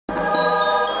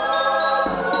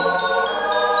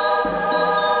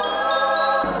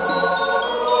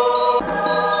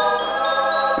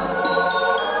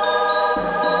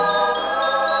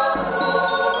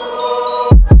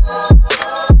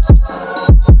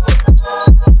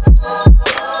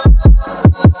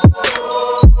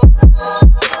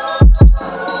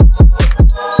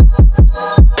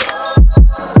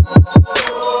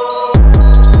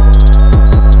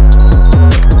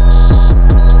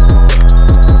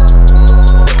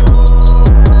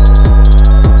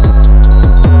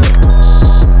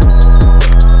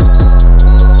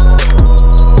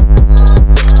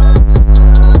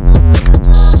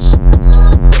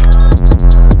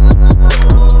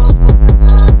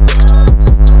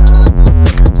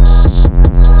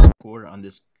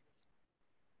this.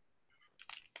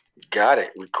 Got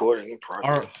it. Recording in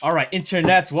progress. All right,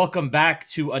 internets, welcome back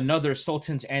to another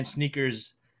Sultans and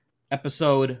Sneakers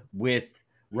episode with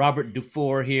Robert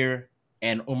Dufour here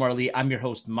and Umar Lee. I'm your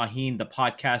host, Mahin, the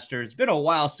podcaster. It's been a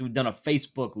while since we've done a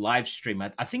Facebook live stream.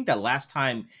 I think that last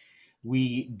time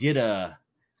we did a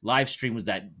live stream was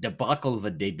that debacle of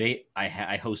a debate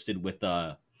I hosted with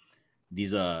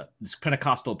this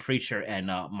Pentecostal preacher and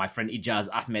my friend Ijaz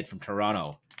Ahmed from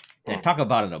Toronto. They talk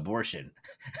about an abortion,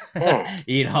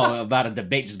 about a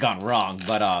debate just gone wrong.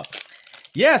 But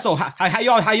yeah. So how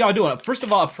y'all doing? First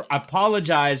of all, I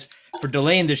apologize for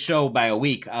delaying the show by a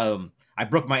week. I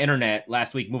broke my internet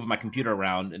last week, moving my computer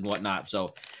around and whatnot.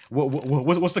 So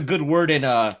what's the good word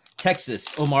in Texas,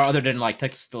 Omar, other than like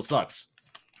Texas still sucks?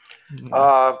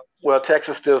 Well,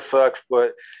 Texas still sucks,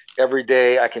 but every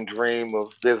day I can dream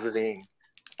of visiting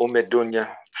Dunya,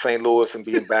 St. Louis, and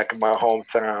being back in my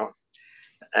hometown.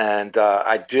 And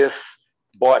I just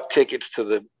bought tickets to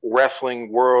the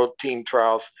Wrestling World Team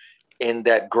Trials in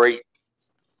that great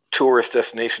tourist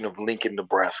destination of Lincoln,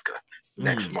 Nebraska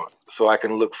next month. So I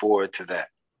can look forward to that.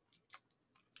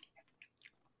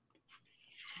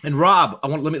 And Rob,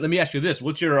 let me ask you this.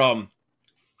 What's your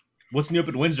what's new up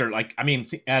in Windsor? Like, I mean,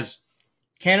 as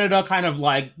Canada kind of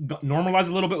like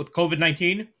normalized a little bit with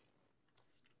COVID-19?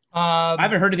 I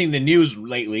haven't heard anything in the news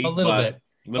lately. A little bit.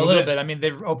 I mean,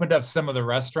 they've opened up some of the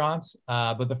restaurants,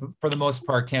 but for the most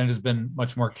part, Canada's been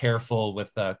much more careful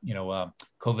with,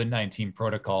 COVID-19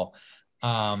 protocol.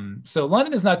 So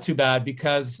London is not too bad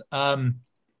because,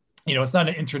 it's not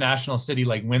an international city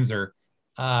like Windsor,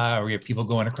 where you have people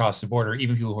going across the border,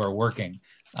 even people who are working.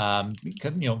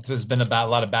 Because, there's been a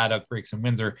lot of bad outbreaks in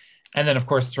Windsor. And then, of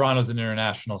course, Toronto's an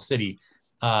international city.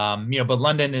 But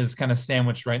London is kind of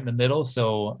sandwiched right in the middle.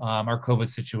 So our COVID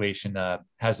situation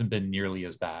hasn't been nearly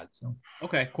as bad. So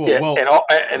okay, cool. Yeah, well,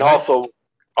 and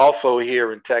also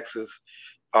here in Texas,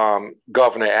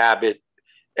 Governor Abbott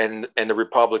and the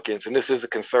Republicans, and this is a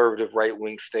conservative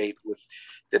right-wing state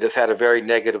that has had a very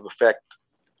negative effect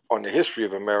on the history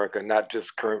of America, not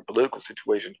just current political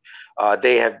situation.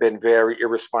 They have been very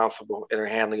irresponsible in their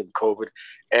handling of COVID,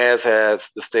 as has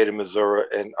the state of Missouri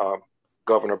and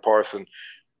Governor Parson.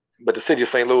 But the city of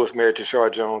St. Louis, Mayor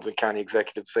Tashar Jones and County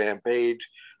Executive Sam Page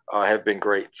have been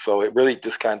great. So it really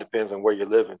just kind of depends on where you're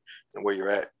living and where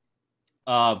you're at.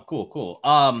 Cool.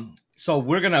 So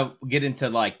we're going to get into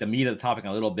like the meat of the topic in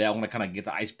a little bit. I want to kind of get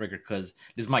the icebreaker because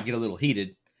this might get a little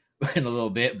heated in a little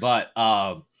bit. But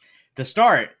to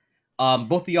start,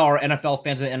 both of y'all are NFL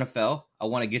fans of the NFL. I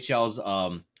want to get y'all's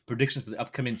predictions for the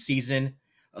upcoming season,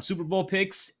 Super Bowl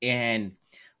picks, and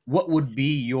what would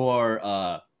be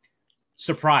your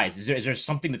surprise? Is there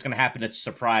something that's going to happen that's a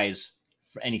surprise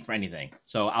for anything?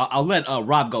 So I'll let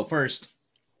Rob go first.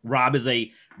 Rob is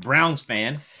a Browns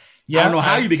fan. Yeah, I don't know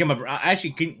how you become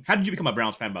how did you become a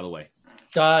Browns fan, by the way?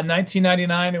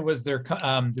 1999, it was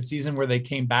the season where they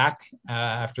came back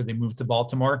after they moved to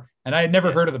Baltimore, and I had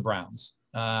never heard of the Browns.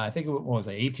 I think it was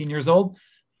 18 years old.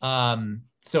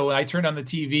 So I turned on the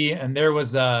TV, and there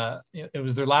was it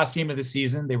was their last game of the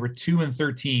season. They were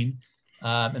 2-13,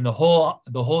 and the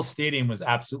whole stadium was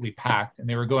absolutely packed, and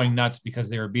they were going nuts because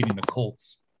they were beating the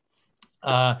Colts.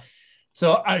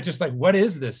 So I just like, what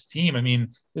is this team? I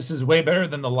mean, this is way better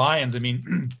than the Lions. I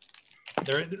mean,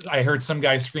 I heard some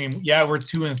guy scream, "Yeah, we're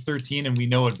 2-13, and we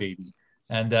know it, baby."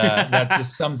 And that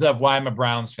just sums up why I'm a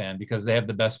Browns fan, because they have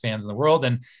the best fans in the world,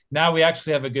 and now we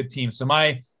actually have a good team. So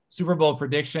my Super Bowl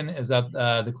prediction is that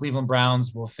the Cleveland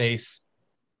Browns will face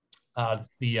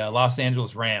the Los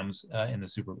Angeles Rams in the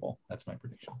Super Bowl. That's my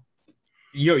prediction.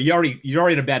 You're already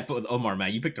in a bad foot with Omar,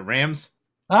 man. You picked the Rams.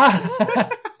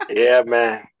 Yeah,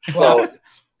 man. Well,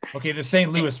 okay, the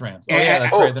St. Louis Rams. Oh yeah,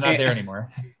 that's right. They're not there anymore.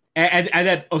 And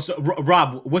then also,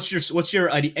 Rob, what's your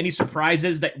any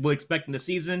surprises that we'll expect in the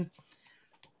season?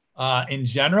 In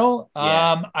general,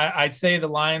 I'd say the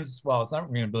Lions. Well, it's not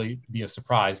going to really be a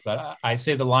surprise, but I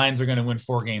say the Lions are going to win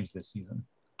 4 games this season.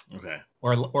 Okay.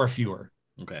 Or fewer.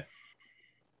 Okay.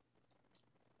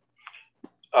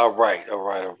 All right.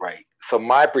 So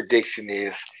my prediction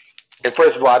is, and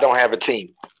first of all, I don't have a team.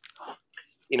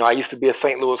 I used to be a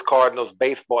St. Louis Cardinals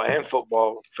baseball and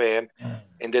football fan,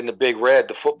 and then the Big Red,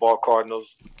 the football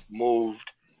Cardinals,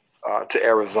 moved to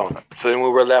Arizona. So then we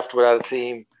were left without a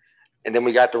team. And then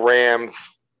we got the Rams.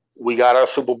 We got our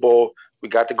Super Bowl. We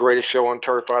got the greatest show on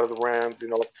turf out of the Rams.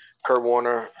 Kurt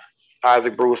Warner,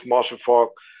 Isaac Bruce, Marshall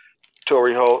Faulk,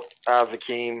 Torrey Holt, Isaac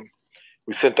Hakeem.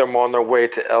 We sent them on their way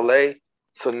to L.A.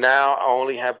 So now I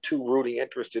only have 2 rooting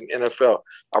interests in NFL.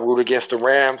 I root against the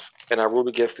Rams and I root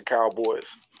against the Cowboys.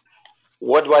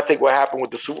 What do I think will happen with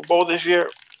the Super Bowl this year?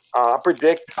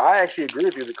 I actually agree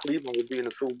with you that Cleveland will be in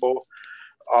the Super Bowl.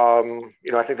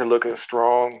 I think they're looking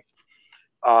strong.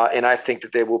 And I think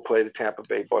that they will play the Tampa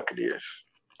Bay Buccaneers.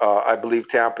 I believe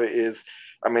Tampa is,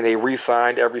 they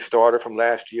re-signed every starter from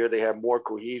last year. They have more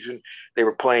cohesion. They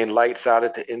were playing lights out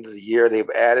at the end of the year. They've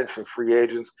added some free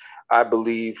agents. I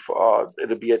believe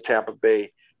it'll be a Tampa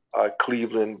Bay,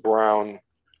 Cleveland Brown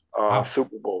Wow.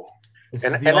 Super Bowl. This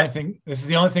is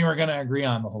the only thing we're going to agree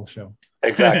on the whole show.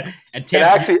 Exactly. And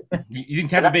Tampa, you think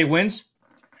Tampa Bay wins?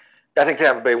 I think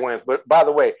Tampa Bay wins. But by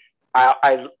the way,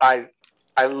 I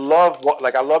love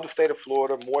the state of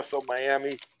Florida, more so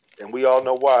Miami, and we all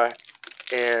know why.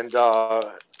 And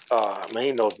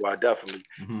Mahin knows why, definitely.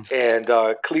 Mm-hmm. And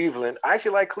Cleveland, I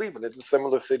actually like Cleveland. It's a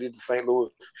similar city to St. Louis,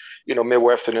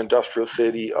 Midwestern industrial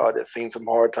city that's seen some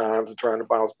hard times and trying to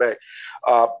bounce back.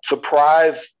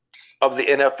 Surprise of the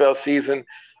NFL season.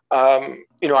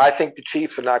 I think the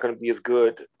Chiefs are not going to be as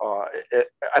good.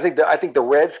 I think the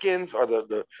Redskins or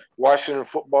the Washington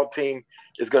football team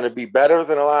is going to be better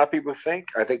than a lot of people think.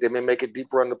 I think they may make it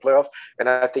deeper in the playoffs, and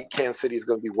I think Kansas City is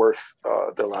going to be worse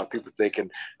than a lot of people think. And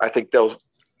I think they'll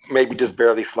maybe just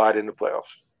barely slide in the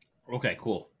playoffs. Okay,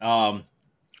 cool. I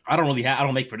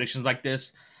don't make predictions like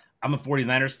this. I'm a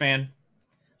 49ers fan.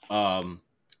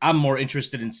 I'm more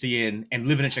interested in seeing, and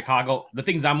living in Chicago, the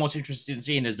things I'm most interested in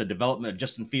seeing is the development of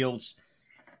Justin Fields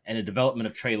and the development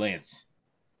of Trey Lance.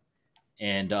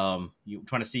 And you're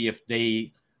trying to see if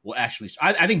they will actually –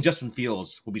 I think Justin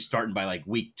Fields will be starting by like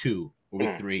week 2 or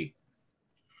week 3.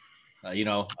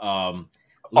 Lance,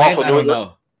 also, I don't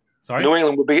know. Sorry? New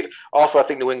England will be – also, I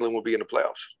think New England will be in the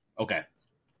playoffs. Okay.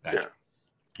 Gotcha.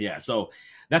 Yeah, so –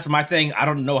 that's my thing. I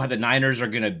don't know how the Niners are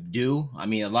going to do. A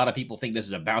lot of people think this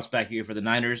is a bounce back year for the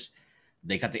Niners.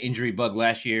 They got the injury bug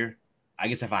last year. I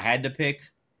guess if I had to pick,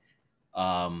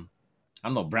 I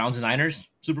don't know, Browns and Niners,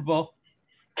 Super Bowl.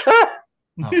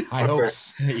 High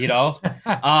hopes. It's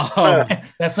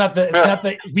not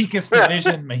the weakest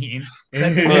division, Mahin.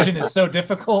 That division is so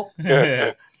difficult.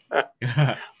 Yeah.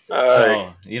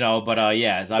 Don't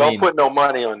put no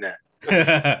money on that.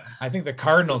 I think the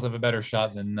Cardinals have a better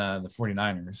shot than the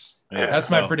 49ers. Yeah,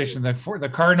 that's my prediction. The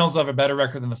Cardinals have a better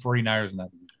record than the 49ers in that.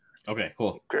 Okay,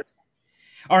 cool. Good.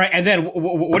 All right, and then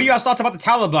what do y'all thoughts about the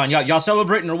Taliban? Y'all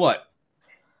celebrating or what?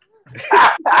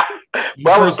 Umar.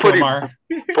 That was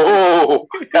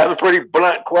a pretty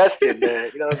blunt question, man.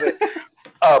 You know what I'm saying?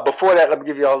 Before that, let me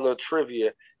give you all a little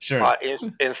trivia. Sure.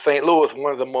 In St. Louis,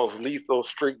 one of the most lethal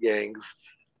street gangs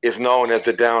is known as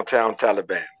the Downtown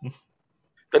Taliban.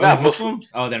 They're not Muslims.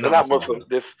 Oh, they're not Muslims.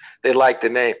 They like the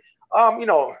name.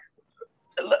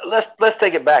 Let's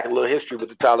take it back a little history with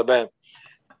the Taliban.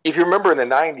 If you remember in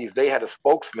the 90s, they had a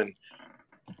spokesman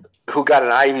who got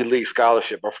an Ivy League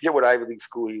scholarship. I forget what Ivy League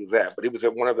school he was at, but he was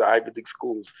at one of the Ivy League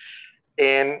schools.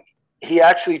 And he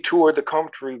actually toured the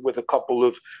country with a couple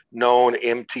of known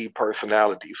MT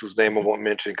personalities whose name I won't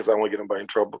mention because I don't want to get anybody in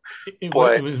trouble. It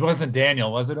wasn't Daniel,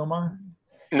 was it, Omar?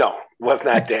 No, was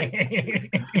not Daniel.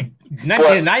 In the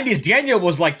 90s, Daniel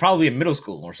was like probably in middle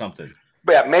school or something.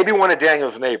 Yeah, maybe one of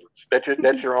Daniel's neighbors.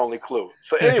 That's your only clue.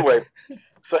 So anyway,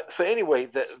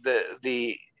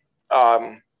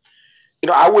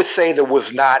 I would say there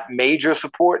was not major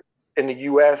support in the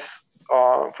U.S.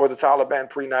 For the Taliban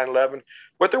pre 9/11,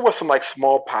 but there was some like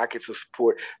small pockets of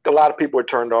support. A lot of people were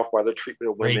turned off by the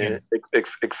treatment of women, et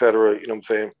cetera. You know what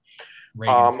I'm saying?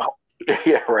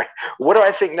 Yeah, right. What do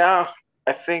I think now?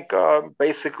 I think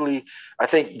basically, I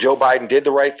think Joe Biden did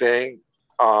the right thing.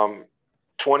 20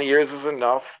 years is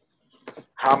enough.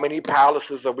 How many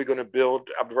palaces are we going to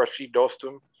build, Rashid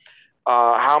Dostum?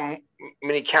 How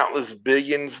many countless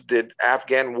billions did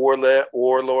Afghan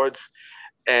warlords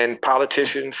and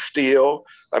politicians steal?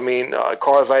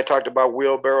 Karzai talked about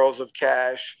wheelbarrows of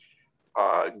cash,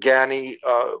 Ghani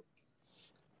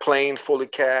planes full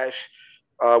of cash.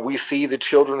 We see the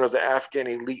children of the Afghan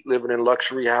elite living in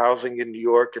luxury housing in New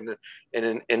York and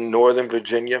in Northern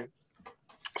Virginia.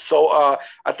 So I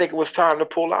think it was time to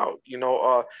pull out.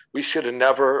 We should have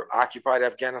never occupied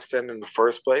Afghanistan in the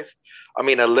first place. A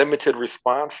limited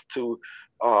response to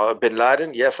bin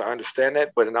Laden, yes, I understand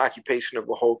that, but an occupation of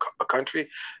a whole country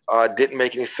didn't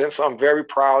make any sense. So I'm very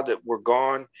proud that we're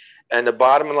gone. And the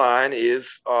bottom line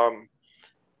is,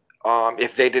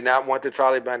 if they did not want the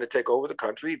Taliban to take over the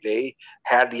country, they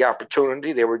had the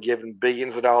opportunity. They were given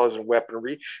billions of dollars in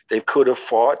weaponry. They could have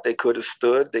fought. They could have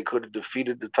stood. They could have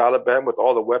defeated the Taliban with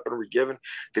all the weaponry given.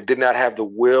 They did not have the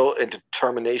will and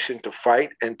determination to fight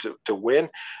and to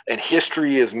win. And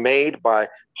history is made by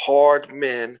hard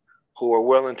men who are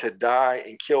willing to die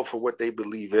and kill for what they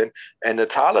believe in, and the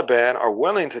Taliban are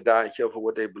willing to die and kill for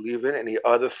what they believe in, and the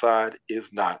other side is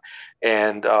not.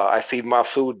 And I see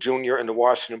Massoud Jr. in the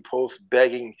Washington Post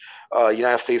begging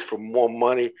United States for more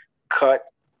money. Cut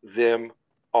them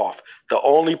off. The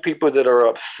only people that are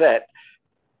upset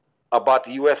about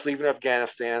the U.S. leaving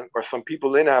Afghanistan are some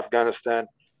people in Afghanistan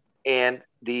and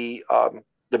the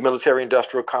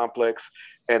military-industrial complex,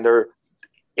 and they're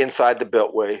inside the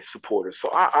Beltway supporters. So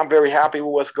I'm very happy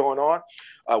with what's going on.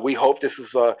 We hope this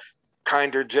is a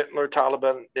kinder, gentler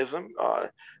Talibanism,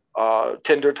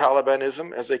 tender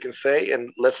Talibanism, as they can say,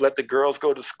 and let's let the girls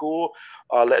go to school.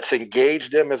 Let's engage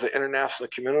them as an international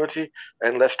community,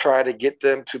 and let's try to get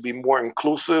them to be more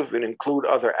inclusive and include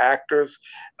other actors,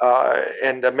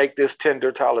 and make this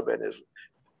tender Talibanism.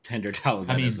 Tender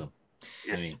Talibanism.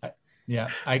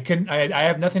 I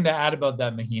have nothing to add about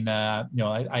that, Mahin.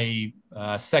 I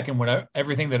second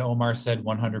everything that Omar said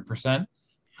 100%.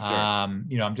 Sure.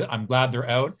 I'm glad they're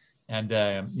out, and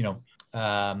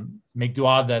make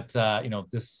dua that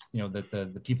that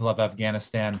the people of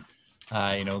Afghanistan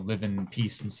live in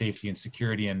peace and safety and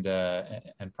security and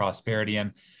prosperity.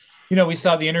 And we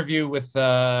saw the interview with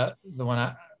the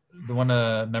one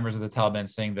members of the Taliban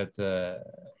saying that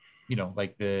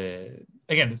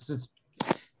it's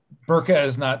burqa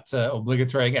is not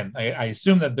obligatory. Again, I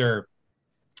assume that they're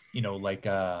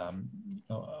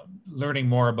learning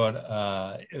more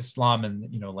about Islam and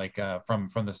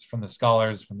from the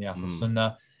scholars, from the Ahl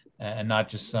Sunnah, and not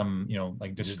just some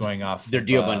just going off their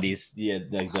Deobandis.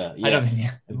 I don't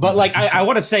think, but I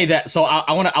want to say that. So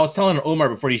I was telling Umar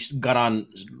before he got on,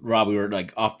 Rob, we were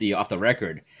off the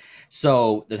record.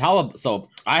 So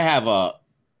I have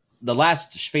the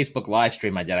last Facebook live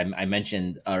stream I did, I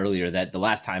mentioned earlier that the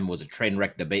last time was a train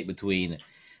wreck debate between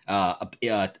a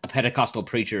Pentecostal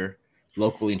preacher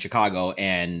locally in Chicago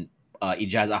and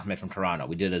Ijaz Ahmed from Toronto.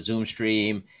 We did a Zoom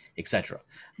stream, etc.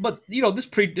 But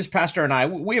this pastor and I,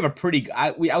 we have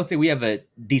I would say we have a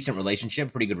decent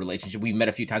relationship, pretty good relationship. We met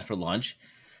a few times for lunch.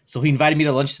 So he invited me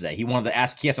to lunch today. He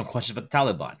had some questions about the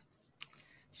Taliban.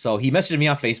 So he messaged me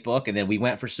on Facebook, and then we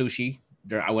went for sushi.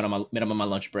 I met him on my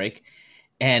lunch break.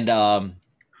 And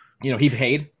he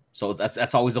paid, so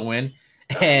that's always a win.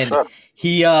 And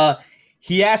he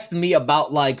asked me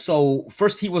about so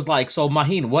first he was like, so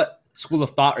Mahin, what school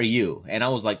of thought are you? And I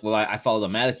was like, well, I follow the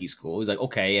Maliki school. He's like,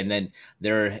 okay. And then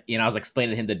I was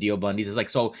explaining to him the Deobandis. He's like,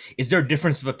 so is there a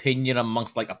difference of opinion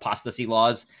amongst apostasy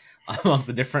laws amongst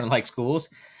the different schools?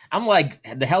 I'm like,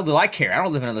 the hell do I care? I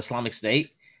don't live in an Islamic state.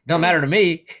 It don't matter to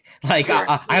me.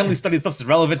 I only study stuff that's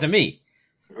relevant to me.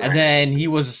 Right. And then he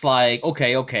was just like,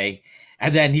 okay.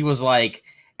 And then he was like,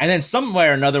 and then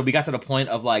somewhere or another, we got to the point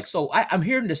of so I'm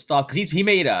hearing this stuff because he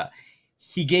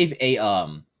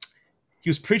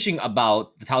was preaching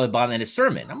about the Taliban in his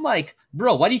sermon. I'm like,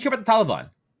 bro, why do you care about the Taliban?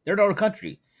 They're in our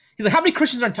country. He's like, how many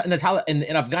Christians are in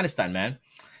Afghanistan, man?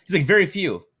 He's like, very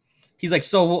few. He's like,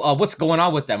 so what's going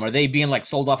on with them? Are they being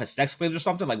sold off as sex slaves or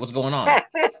something? What's going on?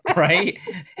 Right?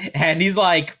 And he's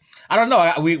like, I don't know.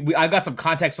 I got some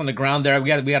context on the ground there. We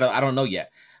got I don't know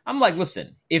yet. I'm like,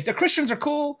 listen, if the Christians are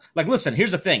cool, listen,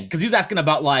 here's the thing. Because he was asking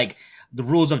about the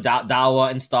rules of dawah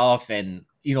and stuff and,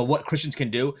 what Christians can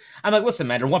do. I'm like, listen,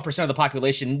 man, they're 1% of the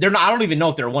population. They're not, I don't even know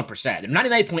if they're 1%. They're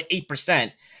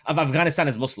 99.8% of Afghanistan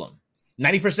is Muslim.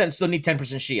 90% Sunni, 10%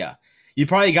 Shia. You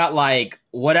probably got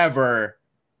whatever,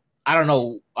 I don't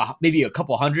know, maybe a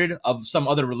couple hundred of some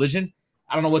other religion.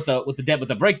 I don't know what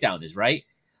the breakdown is, right?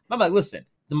 I'm like, listen.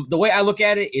 The way I look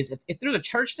at it is if there's a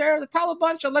church there, the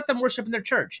Taliban should let them worship in their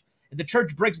church. If the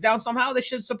church breaks down somehow, they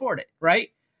should support it,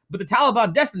 right? But the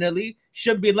Taliban definitely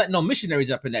shouldn't be letting no missionaries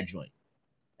up in that joint.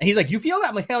 And he's like, you feel that?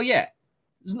 I'm like, hell yeah.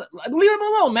 Leave them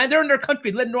alone, man. They're in their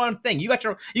country, letting their own thing. You got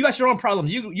your own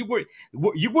problems. You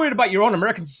worried about your own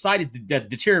American society that's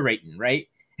deteriorating, right?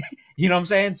 You know what I'm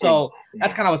saying? So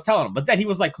that's kind of what I was telling him. But then he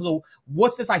was like, well,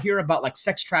 what's this I hear about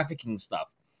sex trafficking stuff?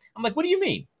 I'm like, what do you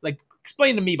mean?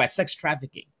 Explain to me by sex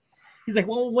trafficking. He's like,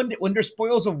 well, when there's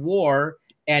spoils of war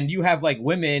and you have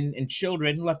women and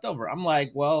children left over. I'm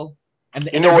like, well, and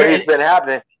what has been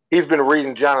happening? He's been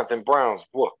reading Jonathan Brown's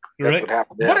book. That's right? What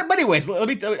happened. But anyways,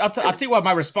 I'll tell you what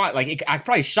my response. I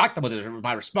probably shocked him with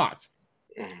my response.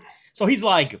 So he's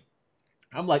like,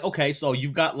 I'm like, okay, so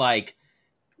you've got let's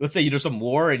say there's some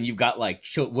war and you've got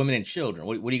women and children.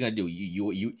 What are you gonna do?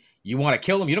 You want to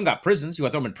kill them? You don't got prisons. You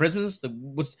want to throw them in prisons?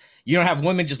 You don't have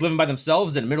women just living by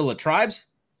themselves in the middle of tribes?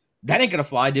 That ain't going to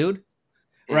fly, dude.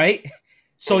 Right?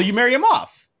 So you marry him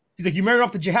off. He's like, you marry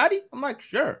off the jihadi? I'm like,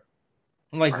 sure.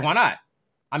 I'm like, why not?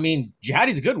 I mean, jihadi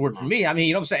is a good word for me. I mean,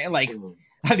 you know what I'm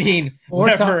saying?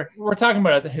 Whatever. We're talking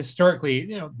about it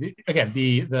historically, again,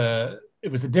 the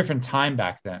it was a different time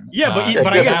back then. Yeah,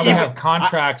 but I guess now we have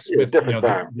contracts with different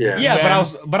time.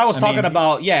 But I was talking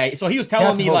about So he was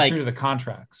telling me like true to the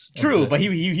contracts. True, but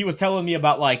he was telling me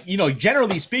about like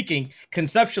generally speaking,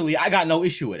 conceptually, I got no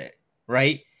issue with it,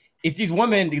 right? If these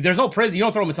women, there's no prison, you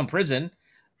don't throw them in some prison.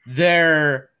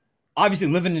 They're obviously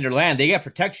living in their land, they get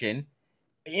protection,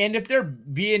 and if they're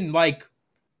being like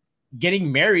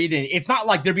getting married, and it's not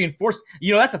like they're being forced.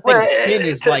 That's the thing. The spin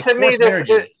is like forced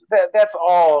marriages. That's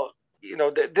all.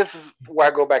 This is why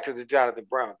I go back to the Jonathan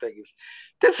Brown thing.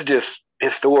 This is just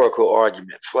historical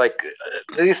arguments. Like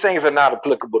these things are not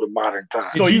applicable to modern times.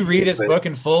 So you read his book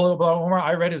in full about Omar?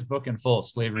 I read his book in full,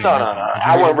 Slavery. No.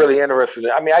 I wasn't really interested in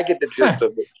it. I mean, I get the gist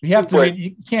of it. You have to read.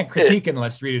 You can't critique it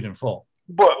unless you read it in full.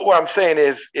 But what I'm saying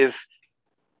is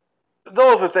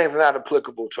those are things that are not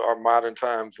applicable to our modern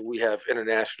times. We have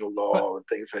international law and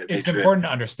things like that. It's important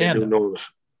to understand.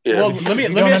 Yeah. Well, let me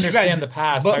understand the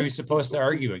past. How are you supposed to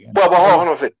argue again? Well, hold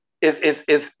on a second.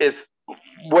 Is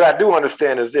what I do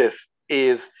understand is this: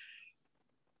 is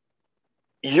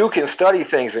you can study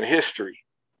things in history,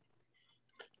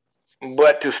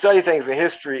 but to study things in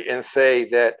history and say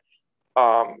that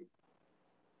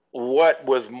what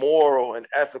was moral and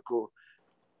ethical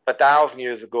 1,000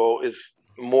 years ago is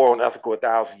moral and ethical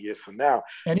 1,000 years from now.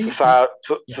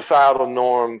 Societal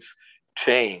norms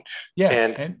change. Yeah.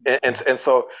 And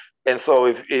so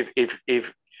if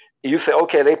you say,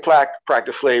 okay, they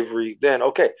practice slavery, then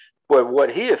okay. But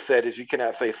what he has said is you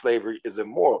cannot say slavery is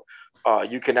immoral.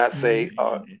 You cannot say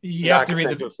you have to read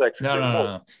the sex is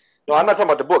immoral. No, I'm not talking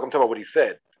about the book. I'm talking about what he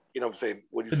said. You know what I'm saying?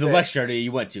 What he the said. lecture that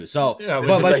you went to. So, Yeah,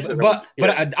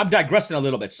 but I'm digressing a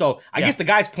little bit. So I guess the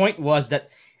guy's point was that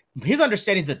his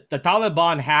understanding is that the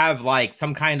Taliban have like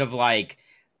some kind of like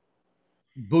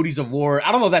booties of war.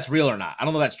 I don't know if that's real or not. I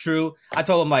don't know if that's true. I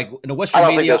told him like in the Western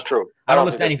media, think that's true. I don't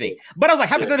listen to anything. But I was like,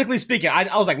 hypothetically speaking,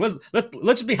 I was like,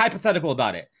 let's just be hypothetical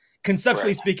about it.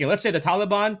 Conceptually speaking, let's say the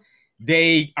Taliban,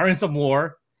 they are in some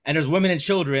war and there's women and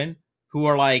children who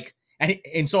are like,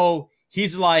 and so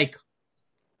he's like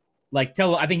I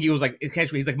think he was like,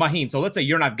 he's like, Mahin. So let's say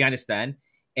you're in Afghanistan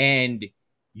and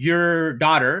your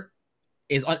daughter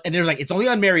is, and there's like, it's only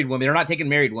unmarried women. They're not taking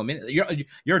married women.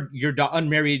 Your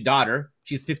unmarried daughter,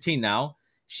 she's 15 now.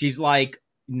 She's like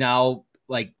now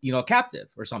like, captive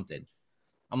or something.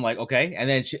 I'm like, okay. And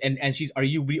then she's, are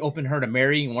you be open her to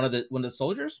marrying one of the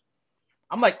soldiers?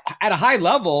 I'm like, at a high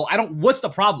level, what's the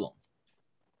problem?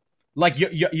 Like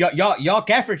y'all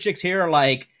Kafir chicks here are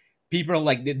like, people are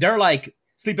like, they're like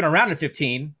sleeping around at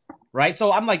 15, right?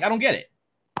 So I'm like, I don't get it.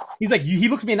 He's like, he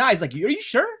looked me in the eyes, like, are you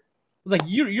sure? I was like,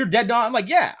 you're dead on. I'm like,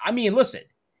 yeah. I mean, listen,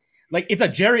 like it's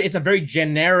a very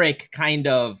generic kind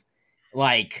of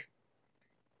like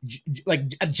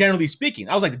generally speaking.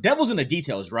 I was like, the devil's in the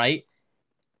details, right?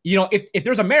 If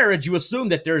there's a marriage, you assume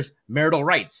that there's marital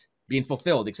rights being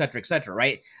fulfilled, et cetera,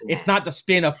 right? It's not the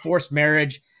spin of forced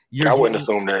marriage. I wouldn't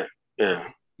assume that. Yeah.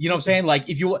 You know what I'm saying? Like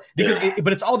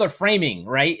but it's all the framing,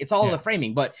 right? It's all the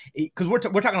framing, but because we're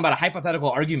talking about a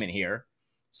hypothetical argument here.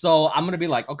 So I'm going to be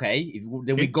like, okay,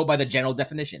 then we go by the general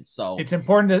definition. So it's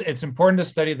important to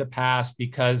study the past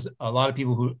because a lot of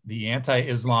people the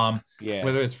anti-Islam,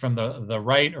 whether it's from the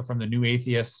right or from the new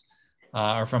atheists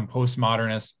or from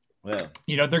postmodernists,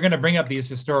 they're going to bring up these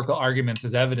historical arguments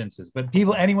as evidences. But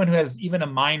anyone who has even a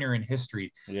minor in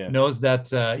history knows that,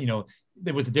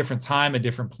 there was a different time, a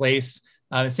different place.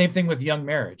 The same thing with young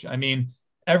marriage. I mean,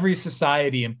 every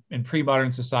society in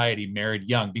pre-modern society married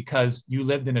young because you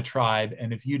lived in a tribe.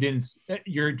 And if you didn't,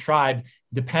 your tribe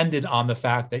depended on the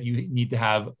fact that you need to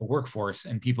have a workforce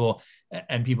and people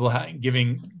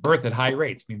giving birth at high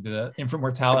rates. I mean, the infant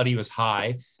mortality was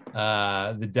high.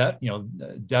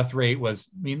 The death rate was,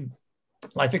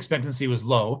 life expectancy was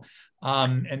low.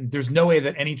 And there's no way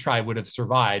that any tribe would have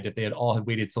survived if they had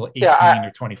waited till 18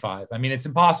 or 25. I mean, it's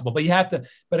impossible, but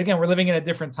but again, we're living in a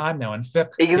different time now. And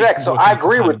fiqh. Exactly. So I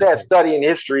agree with that, studying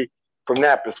history from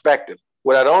that perspective.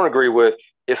 What I don't agree with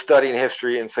is studying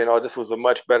history and saying, oh, this was a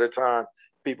much better time.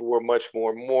 People were much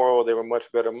more moral. They were much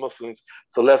better Muslims.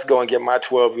 So let's go and get my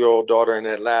 12-year-old daughter in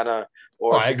Atlanta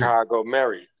or Chicago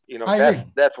married.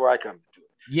 That's where I come to it.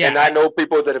 Yeah. And I know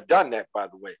people that have done that, by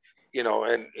the way.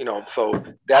 So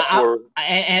that's where.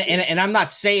 And I'm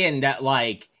not saying that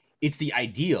like it's the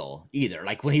ideal either.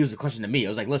 Like when he was a question to me, I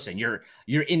was like, listen, you're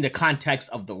in the context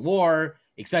of the war,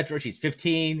 etc. She's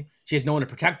 15, she has no one to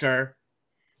protect her,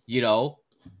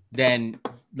 then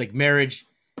like marriage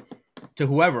to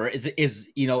whoever is.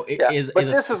 But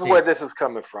this is where this is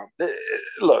coming from.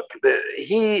 Look,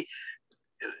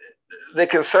 the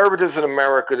conservatives in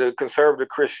America, the conservative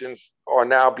Christians, are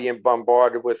now being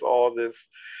bombarded with all this.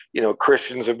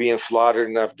 Christians are being slaughtered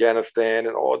in Afghanistan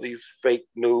and all these fake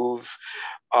news.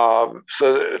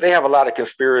 So they have a lot of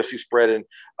conspiracy spreading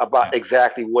about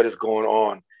exactly what is going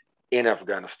on in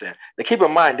Afghanistan. Now, keep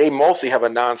in mind, they mostly have a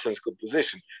nonsensical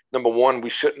position. Number one, we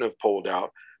shouldn't have pulled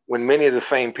out, when many of the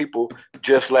same people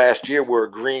just last year were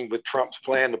agreeing with Trump's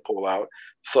plan to pull out.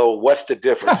 So what's the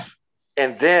difference?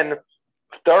 And then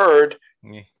third,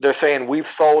 they're saying we've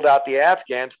sold out the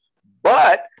Afghans,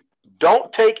 but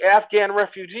don't take Afghan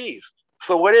refugees.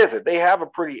 So what is it? They have a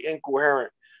pretty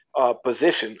incoherent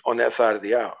position on that side of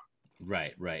the aisle.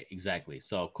 Right, exactly.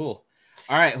 So cool.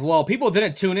 All right. Well, people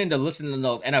didn't tune in to listen to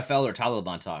the NFL or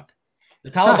Taliban talk. The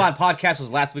Taliban podcast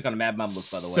was last week on Mad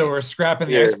Mamluks, by the way. So we're scrapping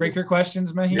the icebreaker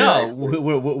questions, Mahin? No,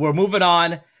 we're moving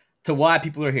on to why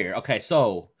people are here. Okay,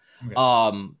 so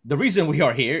the reason we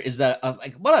are here is that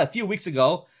about a few weeks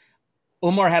ago,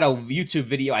 Umar had a YouTube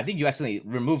video. I think you accidentally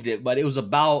removed it, but it was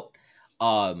about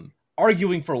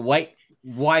arguing for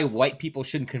why white people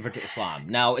shouldn't convert to Islam.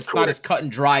 Now, it's not as cut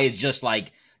and dry as just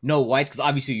like no whites, because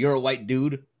obviously you're a white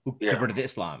dude who converted to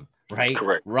Islam, right?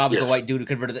 Correct. Rob is a white dude who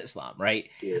converted to Islam, right?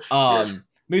 Yes.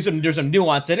 Maybe there's some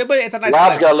nuance in it, but it's a nice.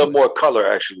 Rob's got a little more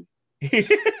color, actually.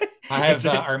 I have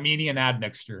Armenian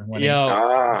admixture.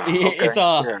 It's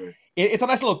a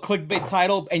nice little clickbait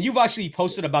title, and you've actually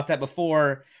posted about that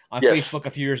before on Facebook a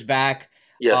few years back.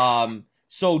 Yes.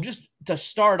 So just to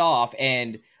start off,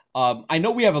 and I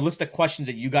know we have a list of questions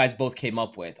that you guys both came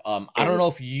up with. I don't know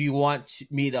if you want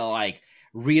me to like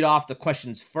read off the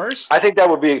questions first. I think that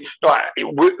would be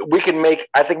we can make.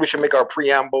 I think we should make our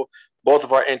preamble, both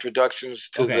of our introductions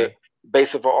to the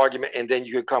base of our argument, and then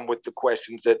you could come with the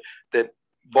questions that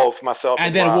both myself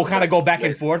and then Rob we'll kind of go back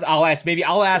and forth. I'll ask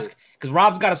because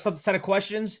Rob's got a set of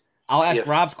questions. I'll ask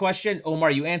Rob's question.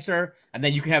 Omar, you answer, and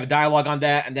then you can have a dialogue on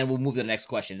that, and then we'll move to the next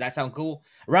question. Does that sound cool?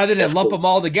 Rather than lump them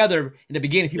all together in the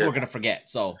beginning, people are going to forget.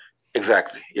 So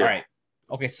exactly. Yeah. All right.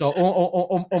 Okay. So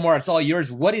Omar, it's all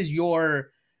yours. What is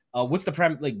your what's the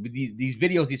premise? Like these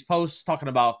videos, these posts talking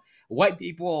about white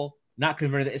people not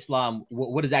converted to Islam.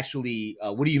 What is actually?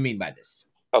 What do you mean by this?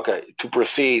 Okay. To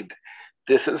proceed,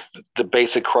 this is the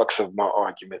basic crux of my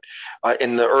argument.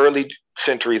 In the early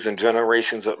centuries and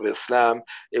generations of Islam,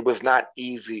 it was not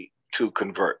easy to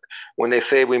convert. When they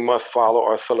say we must follow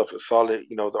our Salaf Salih,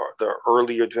 the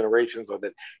earlier generations, or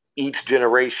that each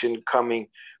generation coming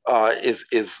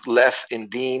is less in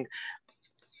deen.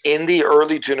 In the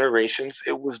early generations,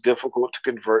 it was difficult to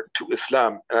convert to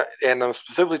Islam. And I'm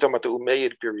specifically talking about the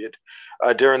Umayyad period.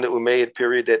 During the Umayyad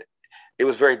period, that it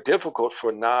was very difficult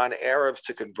for non-Arabs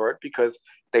to convert because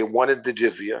they wanted the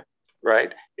jizya,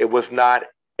 right? It was not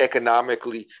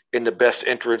economically in the best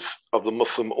interest of the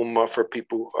Muslim Ummah for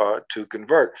people to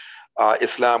convert.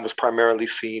 Islam was primarily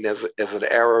seen as an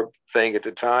Arab thing at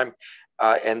the time.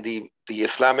 And the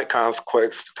Islamic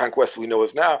conquest we know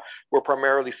as now were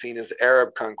primarily seen as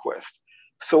Arab conquest.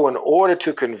 So in order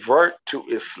to convert to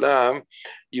Islam,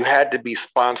 you had to be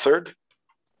sponsored.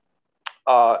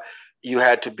 You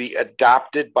had to be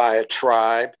adopted by a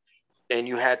tribe, and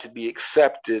you had to be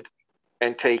accepted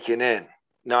and taken in.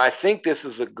 Now, I think this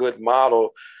is a good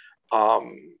model,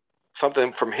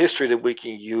 something from history that we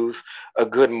can use, a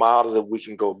good model that we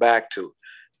can go back to.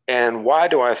 And why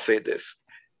do I say this?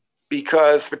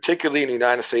 Because particularly in the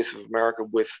United States of America,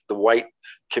 with the white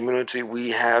community, we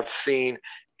have seen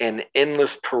an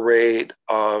endless parade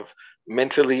of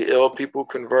mentally ill people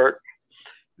convert,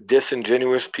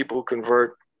 disingenuous people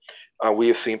convert. We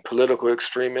have seen political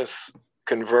extremists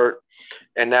convert,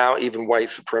 and now even white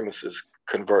supremacists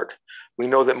convert. We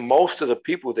know that most of the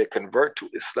people that convert to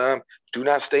Islam do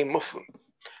not stay Muslim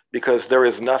because there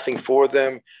is nothing for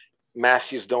them.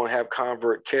 Masjids don't have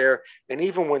convert care. And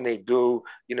even when they do,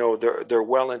 they're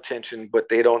well-intentioned, but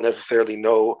they don't necessarily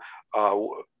know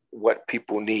what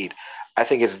people need. I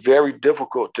think it's very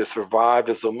difficult to survive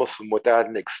as a Muslim without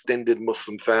an extended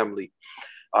Muslim family.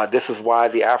 This is why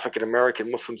the African-American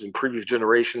Muslims in previous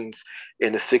generations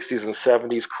in the 60s and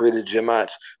 70s created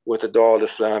Jamaats with the Dar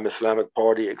Islam, Islamic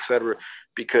Party, etc.,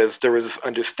 because there was this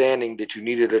understanding that you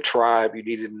needed a tribe, you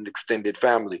needed an extended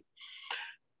family.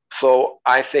 So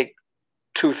I think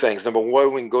two things. Number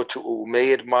one, we can go to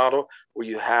Umayyad model where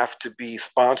you have to be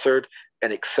sponsored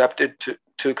and accepted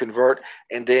to convert.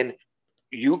 And then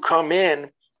you come in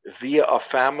via a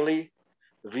family,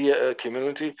 via a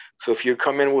community. So if you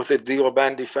come in with a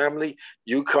Deobandi family,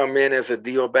 you come in as a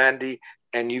Deobandi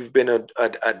and you've been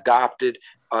adopted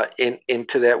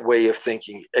into that way of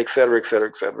thinking, et cetera, et cetera,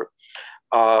 et cetera.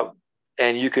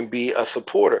 And you can be a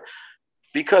supporter.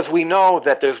 because we know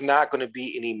that there's not going to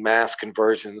be any mass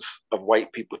conversions of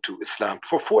white people to Islam.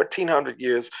 For 1400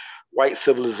 years, white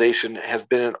civilization has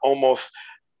been an almost,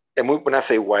 and when I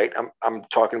say white, I'm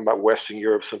talking about Western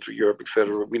Europe, Central Europe,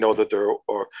 etc. We know that there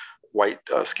are white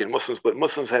skinned Muslims, but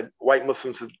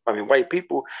white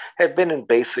people have been in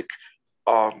basic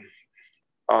um,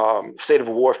 state of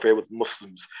warfare with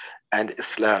Muslims and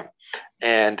Islam.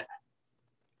 And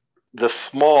the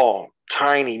small,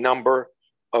 tiny number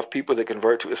of people that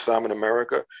convert to Islam in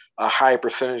America, a high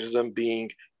percentage of them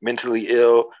being mentally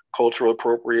ill, cultural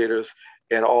appropriators,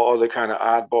 and all other kind of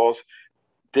oddballs,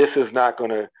 this is not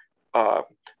going to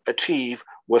achieve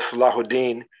what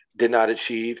Salahuddin did not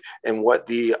achieve and what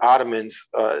the Ottomans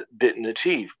didn't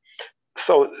achieve.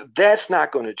 So that's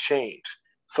not going to change.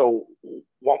 So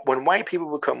when white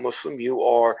people become Muslim,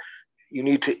 you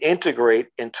need to integrate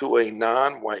into a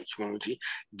non-white community,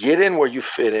 get in where you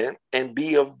fit in, and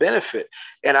be of benefit.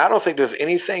 And I don't think there's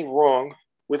anything wrong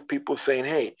with people saying,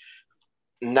 hey,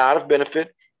 not of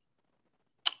benefit.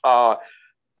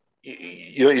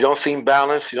 You don't seem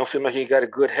balanced. You don't seem like you got a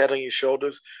good head on your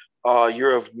shoulders.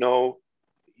 You're of no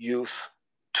use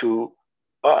to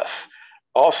us.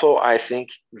 Also, I think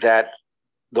that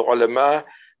the ulama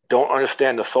don't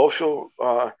understand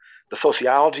the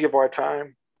sociology of our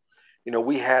time. You know,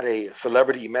 we had a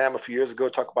celebrity imam a few years ago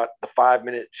talk about the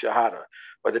 5-minute shahada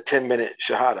or the 10-minute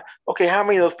shahada. Okay, how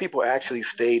many of those people actually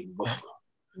stayed Muslim?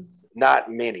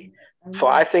 Not many. So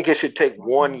I think it should take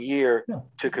 1 year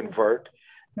to convert.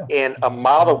 And a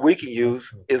model we can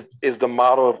use is the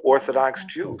model of Orthodox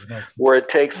Jews, where it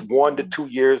takes 1 to 2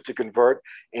 years to convert,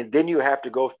 and then you have to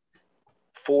go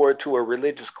forward to a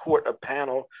religious court, a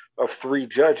panel of 3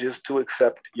 judges to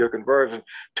accept your conversion,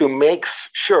 to make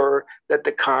sure that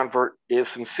the convert is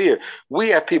sincere. We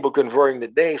have people converting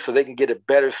today so they can get a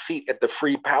better seat at the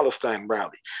Free Palestine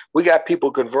rally. We got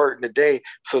people converting today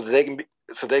so that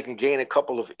they can gain a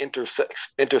couple of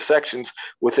intersections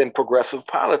within progressive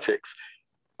politics.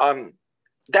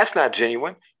 That's not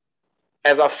genuine.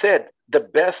 As I've said, the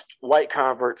best white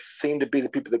converts seem to be the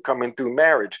people that come in through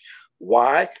marriage.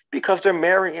 Why? Because they're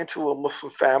marrying into a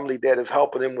Muslim family that is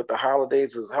helping them with the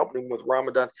holidays, is helping them with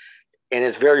Ramadan, and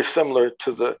it's very similar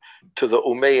to the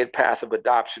Umayyad path of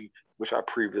adoption, which I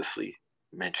previously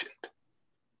mentioned.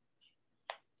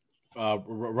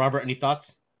 Robert, any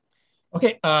thoughts?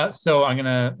 Okay, so I'm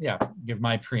gonna give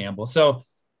my preamble. So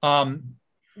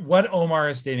what Omar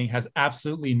is stating has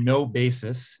absolutely no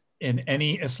basis in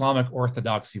any Islamic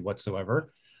orthodoxy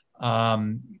whatsoever.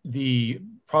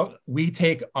 We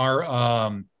take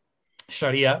our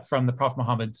Sharia from the Prophet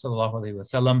Muhammad sallallahu alaihi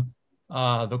wasallam,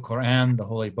 the Quran, the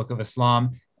Holy Book of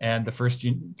Islam, and the first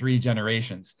 3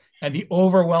 generations. And the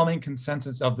overwhelming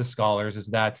consensus of the scholars is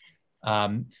that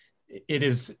it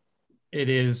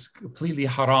is completely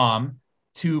haram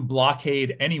to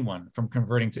blockade anyone from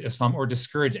converting to Islam or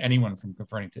discourage anyone from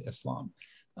converting to Islam.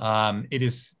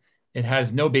 It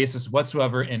has no basis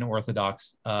whatsoever in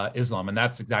Orthodox Islam, and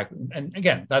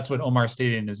that's what Omar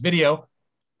stated in his video.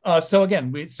 So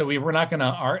we're not going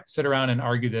to sit around and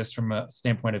argue this from a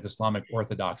standpoint of Islamic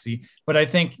orthodoxy, but I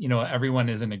think everyone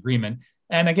is in agreement.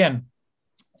 And again,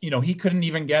 he couldn't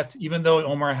even get, even though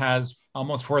Omar has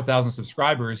almost 4,000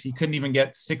 subscribers, he couldn't even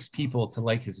get 6 people to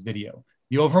like his video.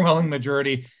 The overwhelming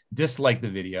majority dislike the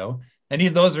video, and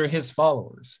those are his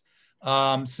followers.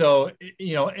 And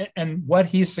what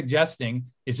he's suggesting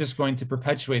is just going to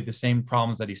perpetuate the same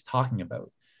problems that he's talking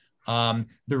about.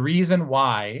 The reason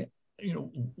why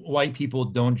white people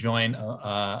don't join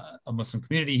a Muslim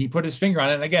community, he put his finger on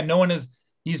it. And again,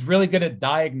 he's really good at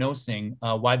diagnosing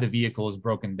why the vehicle is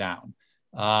broken down.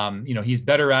 He's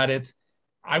better at it,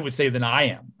 I would say, than I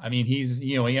am. I mean,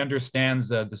 he understands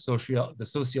the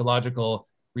sociological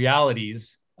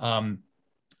realities of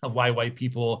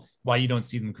why you don't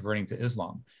see them converting to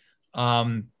Islam.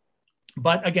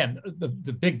 But again,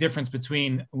 the big difference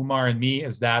between Umar and me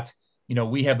is that,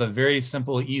 we have a very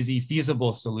simple, easy,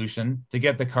 feasible solution to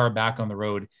get the car back on the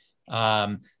road,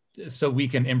 so we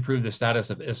can improve the status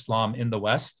of Islam in the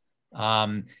West.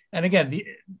 And again,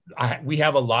 we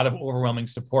have a lot of overwhelming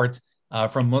support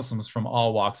from Muslims from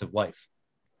all walks of life.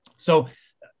 So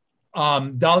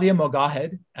Dalia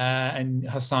Mogahed and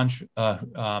Hassan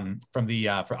from the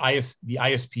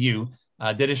ISPU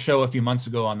did a show a few months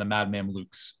ago on the Mad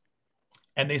Mamluks.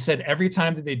 And they said every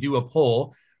time that they do a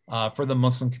poll for the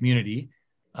Muslim community,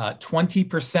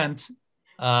 20%,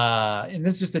 and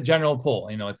this is just a general poll,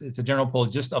 it's a general poll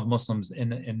just of Muslims in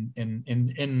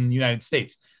the United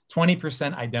States,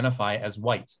 20% identify as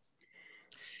white.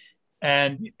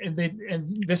 And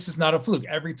this is not a fluke.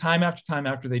 Every time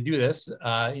after they do this,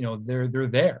 they're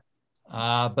there.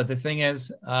 But the thing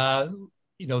is,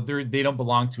 they don't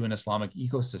belong to an Islamic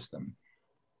ecosystem.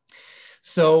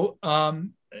 So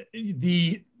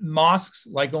the mosques,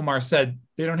 like Omar said,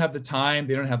 they don't have the time,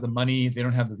 they don't have the money, they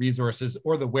don't have the resources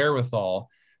or the wherewithal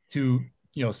to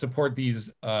support these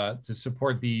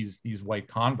white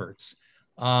converts.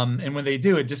 And when they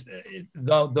do,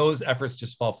 those efforts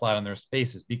just fall flat on their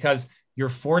faces, because you're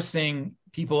forcing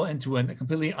people into a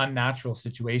completely unnatural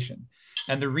situation.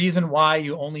 And the reason why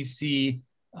you only see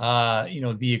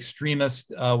the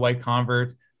extremist white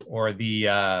convert, or the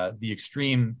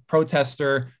extreme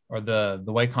protester, or the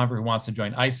white convert who wants to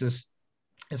join ISIS,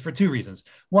 is for two reasons.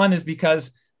 One is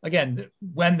because, again,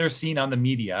 when they're seen on the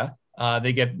media,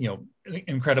 they get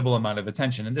incredible amount of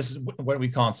attention, and this is what we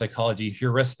call in psychology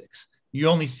heuristics. You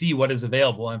only see what is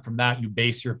available, and from that you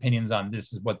base your opinions on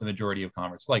this is what the majority of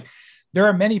converts like. There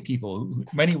are many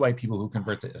white people who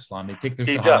convert to Islam. They take their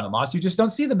shahada in the mosque. You just don't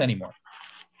see them anymore.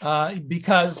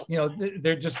 Because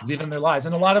they're just living their lives,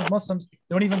 and a lot of Muslims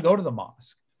don't even go to the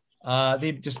mosque.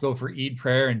 They just go for Eid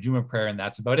prayer and Jummah prayer, and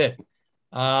that's about it.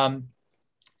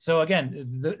 So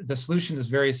again, the solution is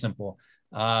very simple.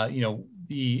 Whenever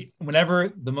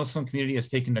the Muslim community has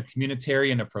taken a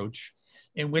communitarian approach,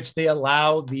 in which they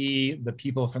allow the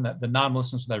people from the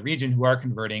non-Muslims from that region who are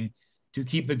converting to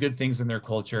keep the good things in their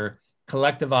culture,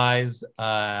 collectivize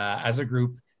as a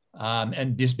group,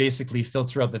 and just basically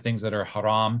filter out the things that are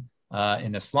haram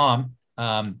in Islam,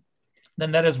 then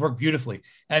that has worked beautifully.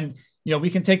 And we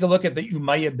can take a look at the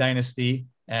Umayyad dynasty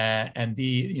and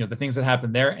the things that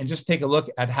happened there, and just take a look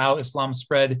at how Islam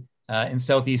spread in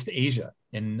Southeast Asia,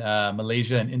 in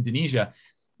Malaysia and Indonesia.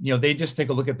 They just take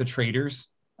a look at the traders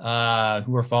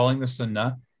who were following the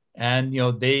Sunnah, and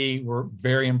they were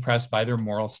very impressed by their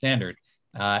moral standard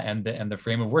and the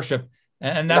frame of worship,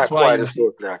 and that's why.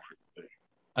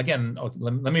 Again,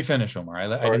 let me finish, Omar. I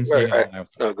didn't say anything.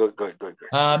 No, good.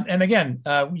 And again,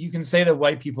 you can say that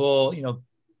white people,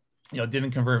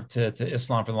 didn't convert to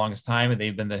Islam for the longest time, and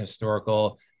they've been the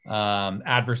historical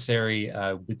adversary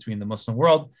between the Muslim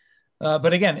world.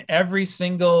 But again, every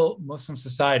single Muslim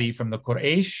society, from the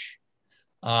Quraysh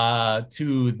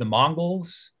to the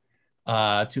Mongols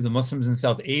to the Muslims in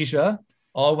South Asia,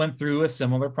 all went through a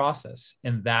similar process,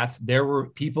 in that there were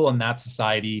people in that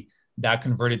society that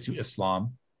converted to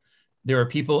Islam. There are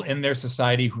people in their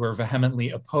society who are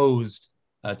vehemently opposed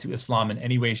to Islam in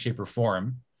any way, shape, or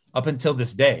form. Up until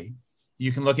this day,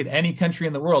 you can look at any country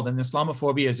in the world, and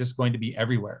Islamophobia is just going to be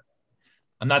everywhere.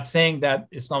 I'm not saying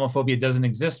that Islamophobia doesn't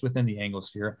exist within the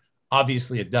Anglosphere.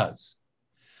 Obviously, it does.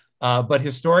 But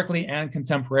historically and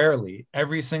contemporarily,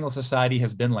 every single society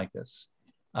has been like this.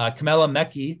 Kamala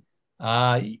Mekki,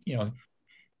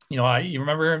 you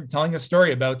remember telling a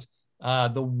story about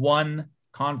the one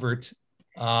convert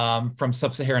from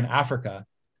sub-Saharan Africa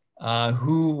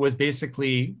who was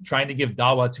basically trying to give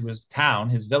dawah to his town,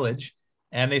 his village.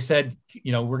 And they said,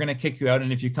 we're going to kick you out,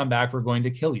 and if you come back, we're going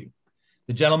to kill you.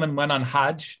 The gentleman went on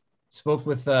Hajj, spoke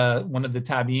with one of the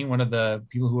tabi'in, one of the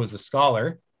people who was a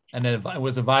scholar, and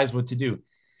was advised what to do.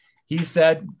 He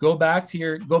said, go back to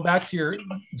your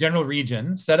general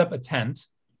region, set up a tent,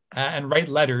 and write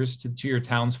letters to your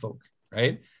townsfolk,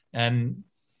 right? And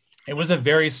it was a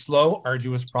very slow,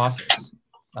 arduous process.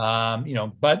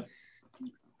 But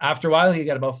after a while, he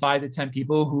got about 5 to 10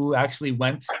 people who actually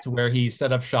went to where he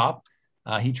set up shop.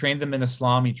 He trained them in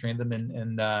Islam. He trained them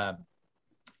in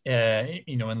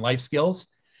life skills.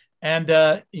 And,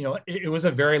 it was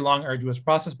a very long, arduous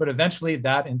process, but eventually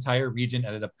that entire region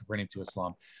ended up converting to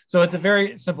Islam. So it's a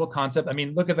very simple concept. I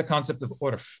mean, look at the concept of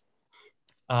urf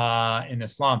in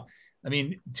Islam. I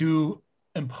mean, to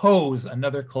impose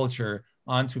another culture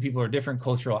onto people or different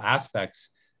cultural aspects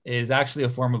is actually a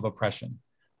form of oppression.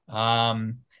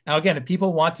 Now, again, if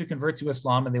people want to convert to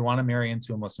Islam and they want to marry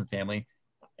into a Muslim family,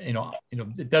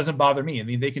 it doesn't bother me. I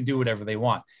mean, they can do whatever they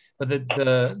want. But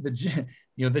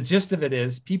the gist of it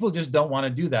is people just don't want to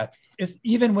do that. It's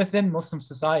even within Muslim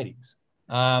societies.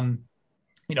 There's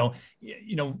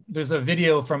a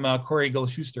video from Corey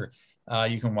Gold-Schuster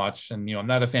you can watch, and I'm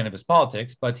not a fan of his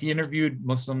politics, but he interviewed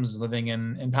Muslims living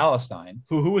in Palestine.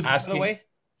 Who was this, by the way?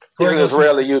 He's an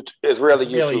Israeli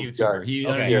YouTuber. He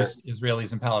interviews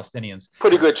Israelis and Palestinians.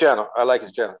 Pretty good channel. I like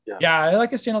his channel. Yeah, I like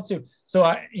his channel too. So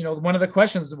one of the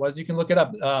questions was, you can look it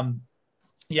up.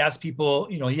 He asked people,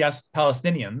 he asked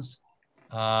Palestinians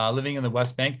living in the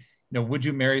West Bank, would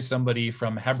you marry somebody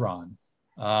from Hebron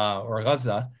or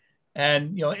Gaza?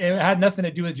 And it had nothing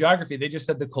to do with geography. They just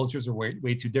said the cultures are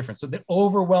way too different. So the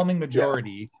overwhelming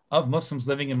majority of Muslims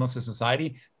living in Muslim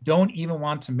society don't even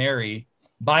want to marry,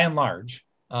 by and large,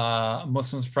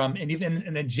 Muslims from and even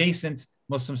an adjacent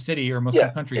Muslim city or Muslim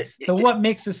Yeah. country. So what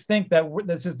makes us think that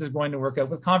this is going to work out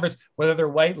with converts, whether they're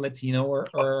white, Latino,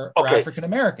 or Okay. African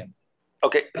American?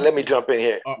 Okay, let me jump in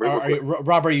here.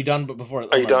 Rob, are you done? But before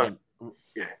Are you done?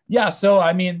 Yeah. So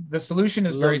I mean, the solution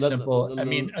is very simple. I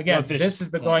mean, again, this has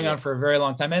been going on for a very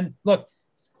long time. And look,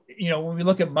 when we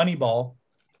look at Moneyball,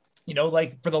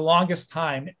 like for the longest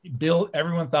time,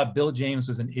 everyone thought Bill James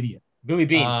was an idiot. Billy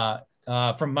Bean.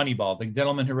 From Moneyball, the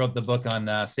gentleman who wrote the book on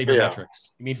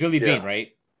sabermetrics. You mean Billy Bean, right?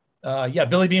 Yeah,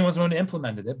 Billy Bean was the one who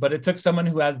implemented it, but it took someone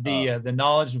who had the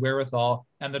knowledge, wherewithal,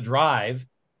 and the drive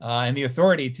and the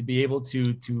authority to be able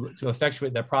to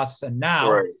effectuate that process. And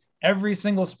now every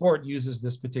single sport uses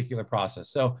this particular process.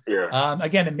 So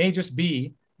again, it may just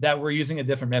be that we're using a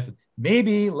different method.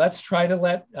 Maybe let's try to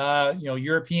let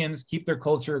Europeans keep their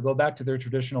culture, go back to their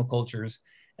traditional cultures,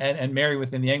 and marry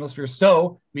within the Anglosphere,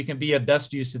 so we can be of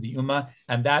best use to the Ummah,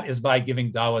 and that is by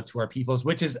giving dawah to our peoples,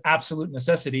 which is absolute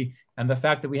necessity. And the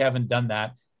fact that we haven't done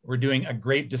that, we're doing a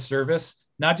great disservice,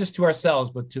 not just to ourselves,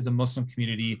 but to the Muslim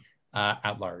community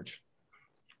at large.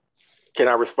 Can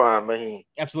I respond, Mahin?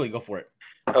 Absolutely, go for it.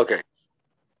 Okay.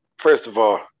 First of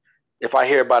all, if I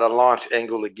hear about a launch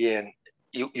angle again,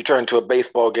 you turn to a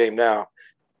baseball game now,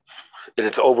 and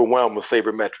it's overwhelmed with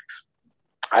sabermetrics.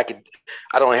 I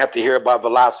don't have to hear about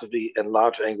velocity and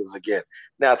launch angles again.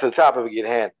 Now, to the topic at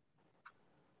hand,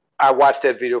 I watched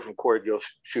that video from Corey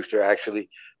Gill-Schuster, actually,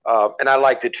 and I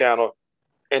like the channel.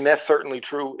 And that's certainly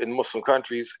true in Muslim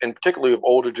countries, and particularly of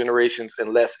older generations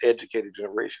and less educated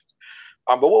generations.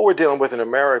 But what we're dealing with in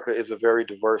America is a very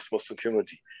diverse Muslim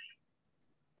community.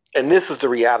 And this is the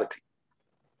reality.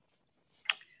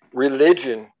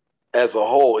 Religion as a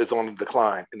whole is on the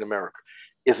decline in America,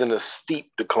 is in a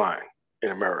steep decline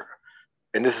in America.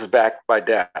 And this is backed by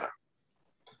data.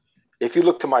 If you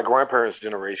look to my grandparents'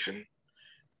 generation,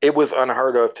 it was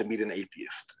unheard of to meet an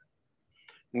atheist.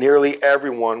 Nearly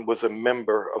everyone was a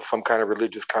member of some kind of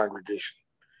religious congregation.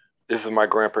 This is my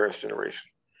grandparents' generation.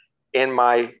 In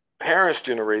my parents'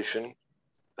 generation,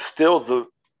 still the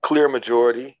clear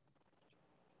majority,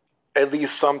 at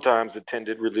least sometimes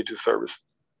attended religious services.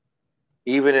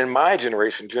 Even in my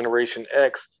generation, Generation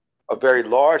X, a very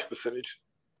large percentage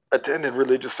attended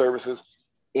religious services,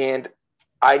 and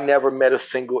I never met a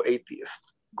single atheist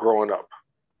growing up,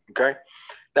 okay?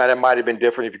 Now, that might have been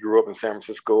different if you grew up in San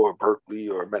Francisco or Berkeley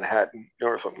or Manhattan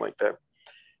or something like that.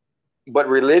 But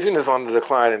religion is on the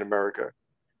decline in America,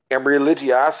 and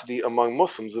religiosity among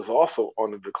Muslims is also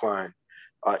on the decline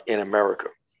in America.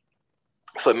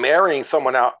 So marrying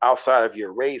someone outside of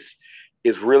your race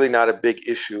is really not a big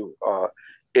issue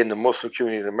in the Muslim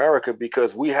community in America,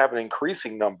 because we have an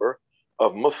increasing number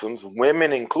of Muslims,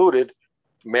 women included,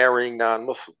 marrying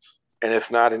non-Muslims, and it's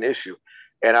not an issue.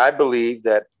 And I believe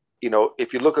that,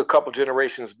 if you look a couple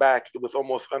generations back, it was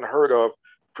almost unheard of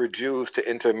for Jews to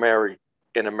intermarry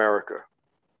in America,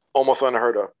 almost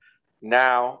unheard of.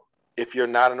 Now, if you're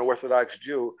not an Orthodox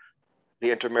Jew,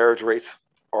 the intermarriage rates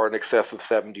are in excess of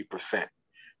 70%.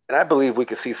 And I believe we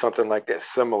could see something like that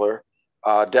similar,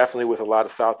 definitely with a lot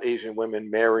of South Asian women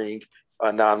marrying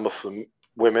non-Muslim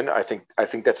women. I think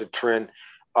that's a trend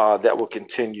that will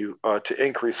continue to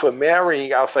increase. So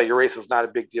marrying outside your race is not a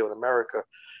big deal in America.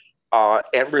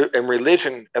 And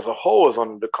religion as a whole is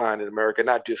on the decline in America,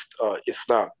 not just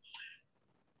Islam.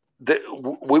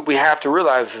 We have to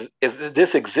realize is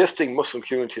this existing Muslim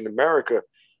community in America,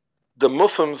 the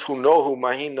Muslims who know who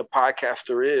Mahin the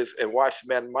podcaster is and watch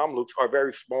Madden Mamluks are a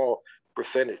very small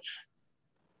percentage.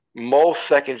 Most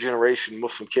second generation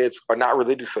Muslim kids are not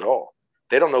religious at all.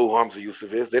 They don't know who Hamza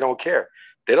Yusuf is. They don't care.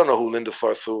 They don't know who Linda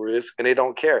Sarsour is, and they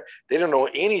don't care. They don't know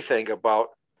anything about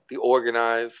the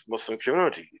organized Muslim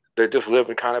community. They're just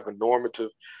living kind of a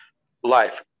normative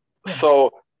life.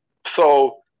 Yeah.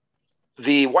 So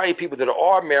the white people that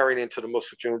are marrying into the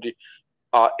Muslim community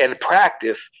and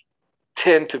practice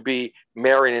tend to be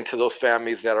marrying into those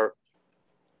families that are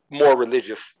more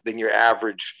religious than your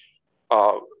average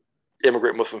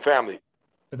immigrant Muslim family.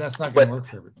 But that's not going to work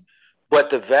for everybody. But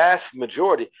the vast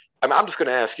majority, I'm just going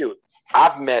to ask you,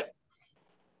 I've met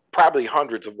probably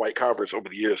hundreds of white converts over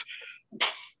the years,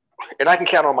 and I can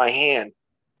count on my hand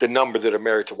the number that are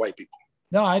married to white people.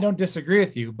 No, I don't disagree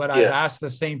with you, but I've asked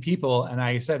the same people, and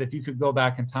I said, if you could go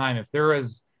back in time, if there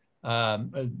was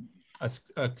a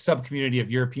sub-community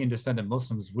of European descendant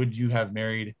Muslims, would you have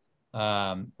married,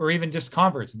 or even just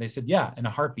converts? And they said, yeah, in a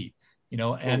heartbeat.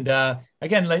 And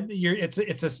again,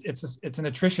 it's an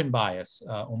attrition bias,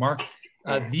 Umar.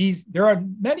 There are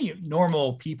many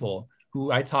normal people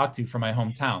who I talk to from my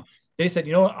hometown. They said,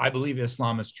 I believe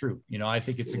Islam is true. I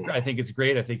think it's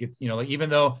great. I think it's, even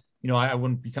though, I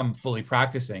wouldn't become fully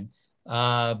practicing,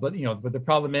 But but the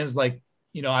problem is, like,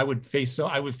 I would face a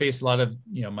lot of,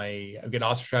 I would get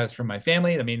ostracized from my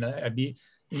family. I mean, I'd be,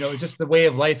 just the way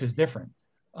of life is different.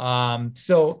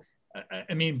 So,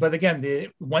 I mean, but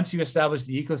again, once you establish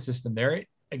the ecosystem there,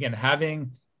 again,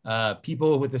 having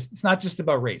people with this, it's not just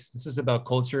about race. This is about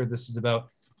culture. This is about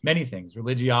many things,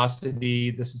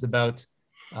 religiosity. This is about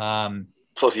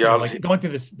sociology, like going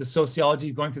through the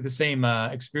sociology, going through the same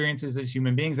experiences as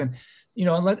human beings. And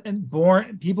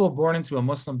people born into a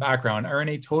Muslim background are in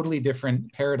a totally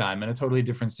different paradigm and a totally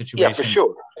different situation. Yeah, for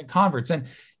sure. Converts, and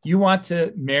you want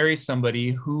to marry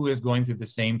somebody who is going through the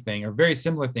same thing or very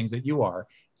similar things that you are,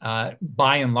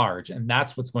 by and large, and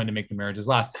that's what's going to make the marriages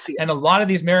last. And a lot of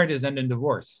these marriages end in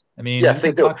divorce. I mean, yes,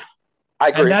 they do. I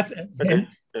agree.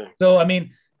 So I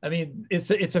mean,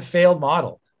 it's a failed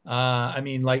model. I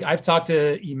mean, like, I've talked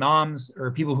to imams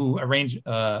or people who arrange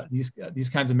these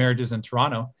kinds of marriages in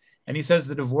Toronto, and he says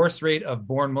the divorce rate of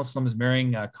born Muslims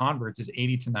marrying converts is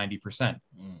 80 to 90%.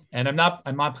 And I'm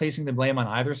not placing the blame on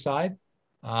either side,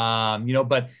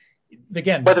 but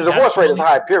again, but the divorce rate is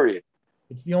high. Period.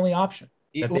 It's the only option.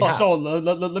 Well, so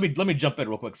let me jump in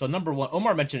real quick. So number one,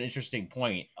 Omar mentioned an interesting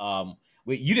point.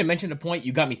 You didn't mention the point.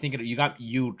 You got me thinking.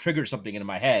 You triggered something into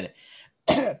my head.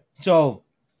 So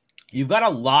you've got a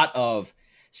lot of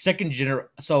second generation.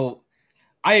 So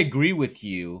I agree with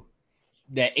you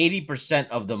that 80%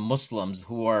 of the Muslims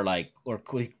who are like, or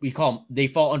we call them, they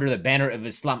fall under the banner of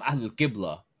Islam, Ahlul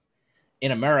Qibla,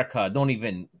 in America, aren't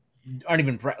even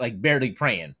like barely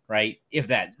praying, right? If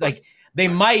that, like, they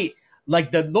might,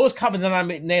 like, the lowest common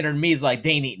denominator to me is like,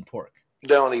 they ain't eating pork. They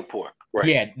don't eat pork, right?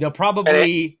 Yeah, they'll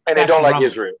probably and they don't like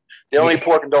Israel. They don't eat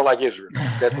pork and don't like Israel.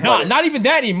 That's no, not even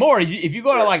that anymore. If you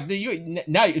go to like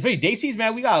now, especially Daisy's,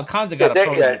 man, we got cons that got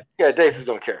Daisy's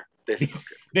don't care.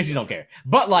 Daisy's don't care.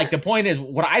 But like, the point is,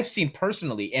 what I've seen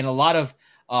personally, and a lot of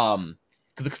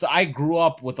because I grew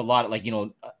up with a lot of, like,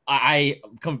 I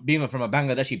come being from a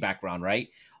Bangladeshi background, right?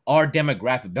 Our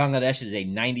demographic, Bangladesh is a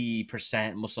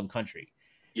 90% Muslim country.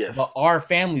 Yes. But our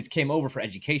families came over for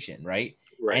education, right?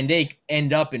 Right. And they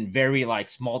end up in very like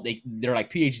small, they're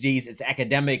like PhDs. It's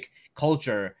academic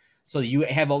culture. So you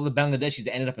have all the Bangladeshis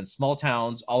that ended up in small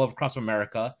towns all over across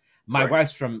America. My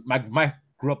wife's from, my wife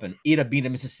grew up in Ida Bina,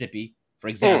 Mississippi, for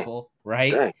example,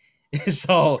 right?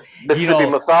 So, Mississippi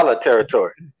Masala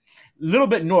territory. A little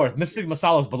bit north. Mississippi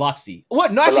Masala is Biloxi.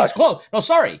 What? No, actually, it's close. No,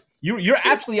 sorry. You're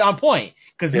absolutely on point.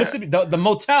 Because Mississippi, the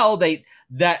motel that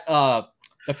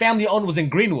the family owned was in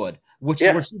Greenwood, which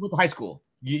is where she went to high school.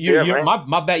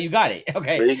 My bet you got it.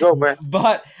 Okay. There you go, man.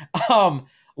 But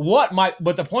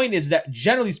but the point is that,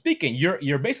 generally speaking,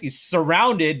 you're basically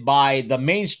surrounded by the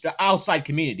main outside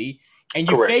community, and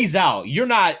you phase out.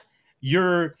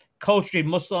 You're culturally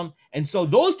Muslim, and so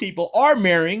those people are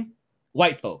marrying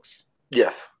white folks.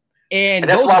 Yes. And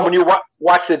that's why when you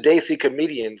watch the Daisy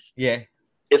comedians,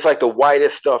 it's like the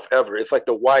widest stuff ever. It's like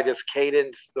the widest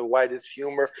cadence, the widest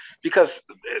humor, because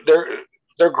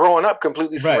they're growing up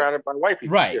completely surrounded by white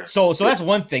people. Right. Yeah. So that's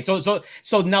one thing. So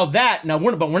we're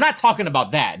not talking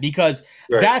about that, because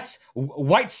that's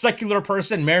white secular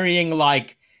person marrying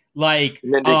like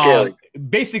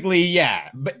basically,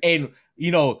 and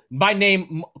by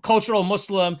name, cultural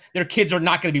Muslim, their kids are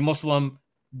not going to be Muslim.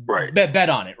 Right. Bet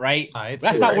on it, right?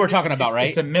 That's not what we're talking about, right?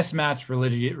 It's a mismatch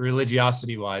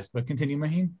religiosity wise, but continue,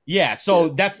 Mahin. Yeah.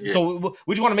 So so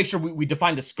we just want to make sure we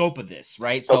define the scope of this,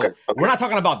 right? So we're not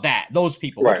talking about those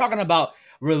people. We're talking about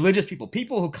religious people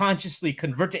who consciously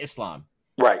convert to Islam.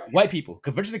 Right. White people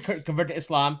convert to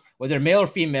Islam, whether male or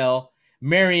female,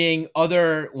 marrying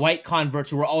other white converts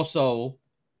who are also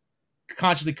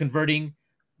consciously converting,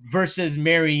 versus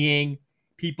marrying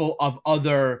people of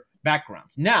other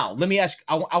backgrounds. Now, let me ask,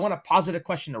 I want to posit a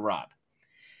question to Rob.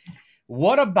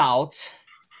 What about,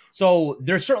 so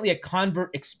there's certainly a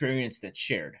convert experience that's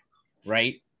shared,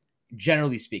 right?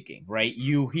 Generally speaking, right?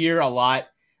 You hear a lot,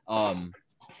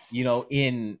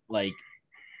 in like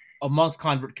amongst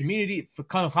convert community, for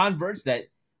converts, that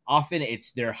often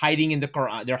they're hiding in the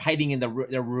Quran, they're hiding in their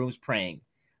rooms praying.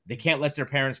 They can't let their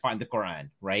parents find the Quran,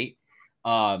 right?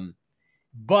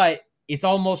 But it's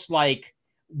almost like,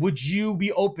 would you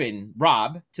be open,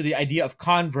 Rob, to the idea of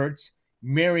converts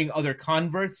marrying other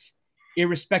converts,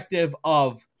 irrespective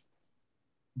of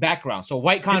background? So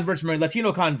white converts marrying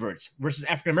Latino converts versus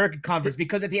African-American converts,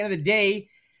 because at the end of the day,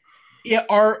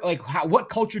 what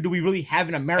culture do we really have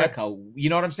in America? You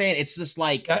know what I'm saying? It's just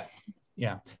like...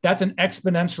 that's an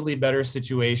exponentially better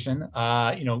situation.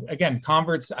 Again,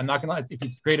 converts, I'm not going to, if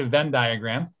you create a Venn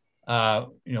diagram,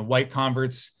 white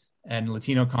converts and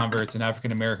Latino converts and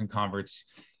African-American converts,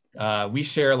 we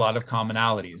share a lot of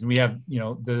commonalities, and we have,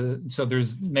 so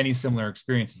there's many similar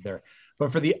experiences there.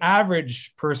 But for the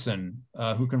average person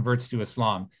who converts to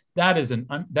Islam,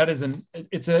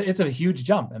 it's a huge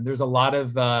jump, and there's a lot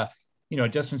of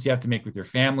adjustments you have to make with your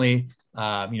family.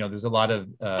 There's a lot of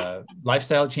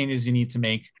lifestyle changes you need to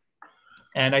make,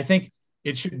 and I think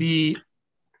it should be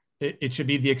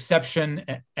the exception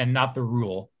and not the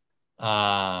rule. You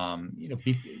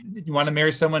want to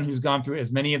marry someone who's gone through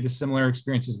as many of the similar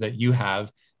experiences that you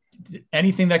have.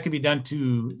 Anything that could be done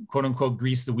to quote unquote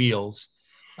grease the wheels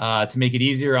to make it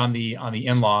easier on the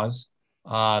in-laws,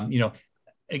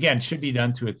 again, should be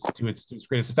done to its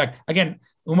greatest effect. Again,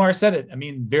 Umar said it. I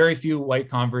mean, very few white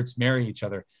converts marry each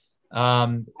other,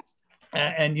 and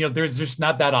there's just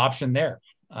not that option there.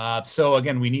 So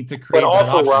again, we need to create. But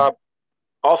also, that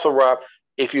option. Rob,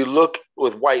 if you look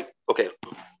with white, okay,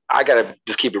 I gotta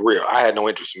just keep it real. I had no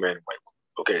interest in marrying white.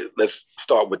 Okay, let's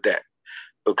start with that.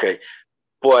 Okay,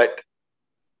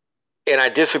 and I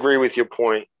disagree with your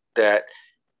point that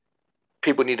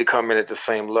people need to come in at the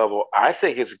same level. I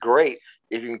think it's great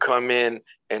if you can come in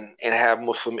and have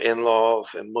Muslim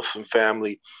in-laws and Muslim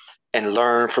family and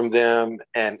learn from them,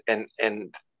 and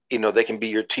they can be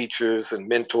your teachers and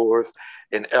mentors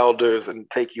and elders and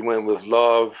take you in with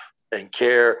love and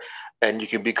care, and you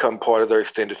can become part of their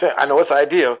extended family. I know it's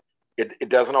ideal. It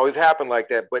doesn't always happen like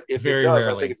that, but if it does,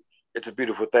 rarely. I think it's a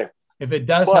beautiful thing. If it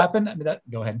does happen,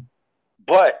 go ahead.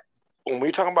 But when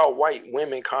we talk about white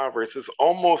women converts, it's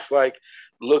almost like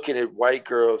looking at white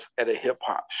girls at a hip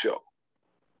hop show.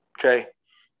 Okay?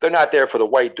 They're not there for the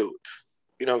white dudes.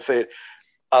 You know what I'm saying?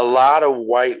 A lot of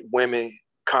white women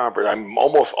converts,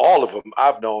 almost all of them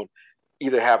I've known,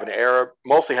 either have an Arab,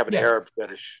 mostly have an Arab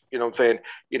fetish. You know what I'm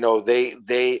saying?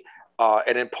 They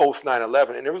and then post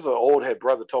 9/11, and there was an old head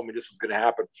brother told me this was going to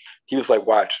happen. He was like,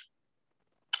 watch,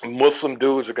 Muslim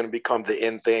dudes are going to become the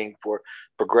end thing for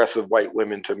progressive white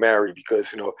women to marry,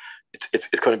 because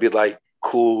it's going to be like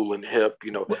cool and hip.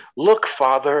 Look,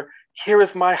 father, here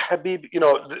is my Habib.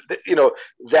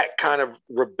 That kind of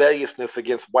rebelliousness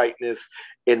against whiteness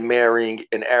in marrying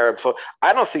an Arab. So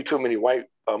I don't see too many white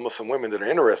Muslim women that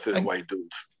are interested in white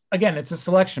dudes. Again, it's a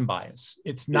selection bias.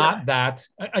 It's not that.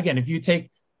 Again, if you take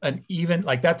an even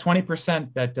like that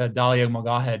 20% that Dalia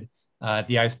Mogahed at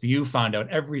the ISPU found out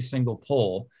every single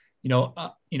poll,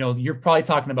 you're probably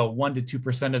talking about 1 to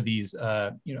 2% of these,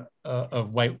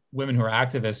 of white women who are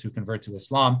activists who convert to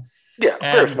Islam. Yeah,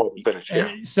 very small percentage.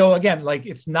 Yeah. So again, like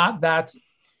it's not that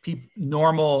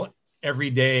normal,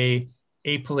 everyday,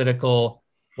 apolitical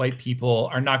white people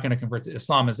are not going to convert to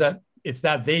Islam. It's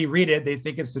that they read it, they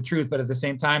think it's the truth, but at the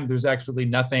same time, there's actually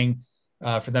nothing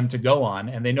for them to go on,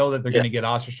 and they know that they're going to get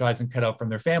ostracized and cut out from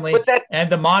their family. And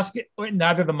the mosque,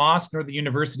 neither the mosque nor the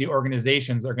university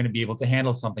organizations are going to be able to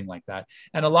handle something like that.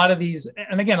 And a lot of these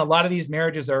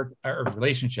marriages or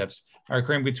relationships are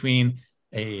occurring between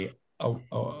a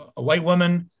white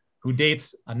woman who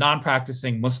dates a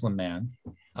non-practicing Muslim man,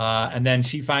 and then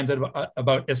she finds out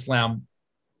about Islam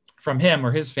from him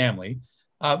or his family,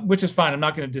 which is fine. I'm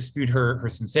not going to dispute her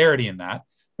sincerity in that.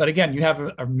 But again, you have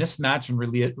a mismatch in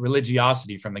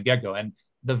religiosity from the get-go. And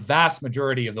the vast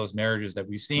majority of those marriages that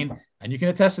we've seen, and you can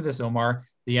attest to this, Omar,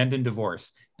 they end in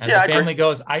divorce. And the family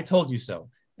goes, I told you so.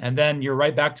 And then you're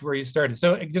right back to where you started.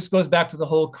 So it just goes back to the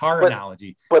whole car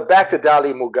analogy. But back to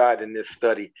Dalia Mogahed in this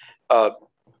study,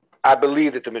 I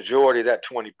believe that the majority of that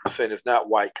 20% is not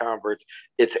white converts.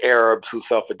 It's Arabs who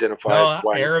self-identify as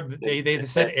white. Arab. They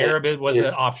said Arab was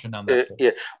an option on that.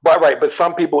 But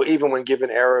some people, even when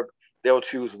given Arab, they'll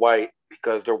choose white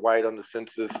because they're white on the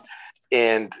census,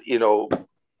 and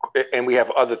and we have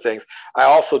other things. I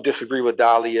also disagree with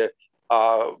Dalia.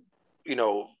 I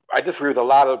disagree with a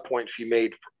lot of the points she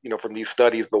made, from these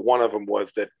studies, but one of them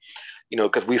was that,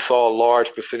 because we saw a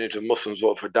large percentage of Muslims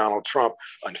vote for Donald Trump,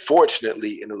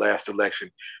 unfortunately, in the last election,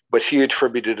 but she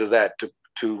attributed that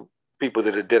to people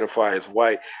that identify as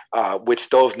white,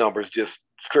 which those numbers just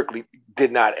strictly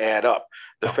did not add up.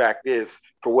 The fact is,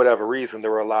 for whatever reason,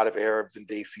 there were a lot of Arabs and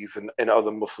Desis and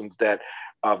other Muslims that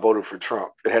voted for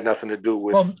Trump. It had nothing to do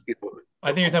with.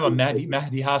 I think you're talking about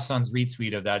Mahdi Hassan's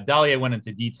retweet of that. Dalia went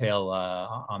into detail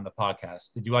on the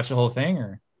podcast. Did you watch the whole thing,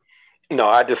 or? No,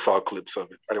 I just saw clips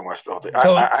of it. I didn't watch the whole thing.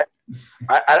 So,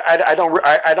 I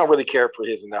don't really care for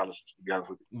his analysis, to be honest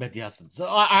with you. Mahdi Hassan. So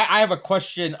I have a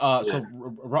question. So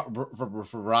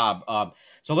for Rob.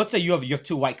 So let's say you have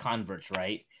 2 white converts,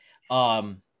 right?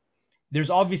 There's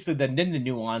obviously the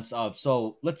nuance of,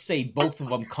 so let's say both of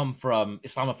them come from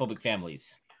Islamophobic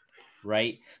families,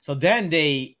 right? So then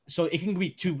it can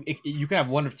be you can have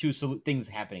one of two things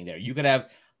happening there. You could have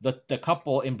the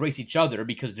couple embrace each other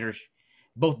because they're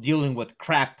both dealing with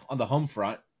crap on the home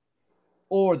front,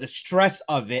 or the stress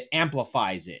of it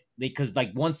amplifies it because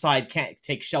like one side can't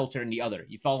take shelter in the other.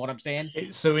 You follow what I'm saying?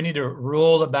 So we need to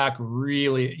roll it back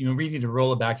really, we need to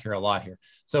roll it back here a lot here.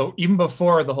 So even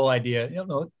before the whole idea,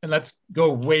 and let's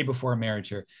go way before marriage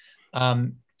here.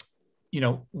 When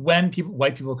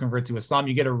white people convert to Islam,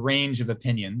 you get a range of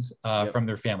opinions from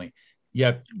their family.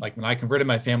 Yet, like when I converted,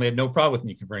 my family had no problem with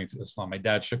me converting to Islam. My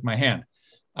dad shook my hand.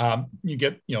 You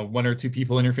get, one or two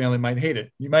people in your family might hate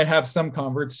it. You might have some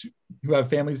converts who have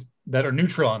families that are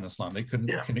neutral on Islam. They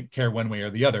couldn't care one way or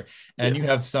the other. And you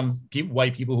have some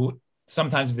white people who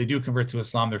sometimes, if they do convert to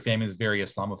Islam, their family is very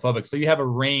Islamophobic. So you have a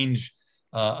range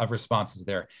of responses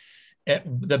there.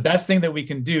 The best thing that we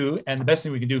can do, and the best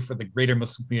thing we can do for the greater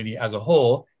Muslim community as a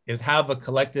whole, is have a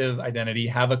collective identity,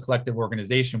 have a collective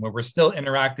organization where we're still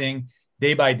interacting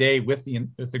day by day with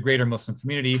the greater Muslim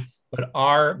community, but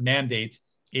our mandate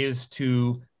is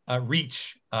to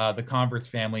reach the converts'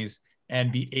 families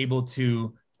and be able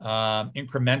to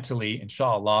incrementally,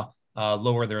 inshallah,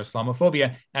 lower their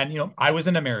Islamophobia. And I was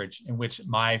in a marriage in which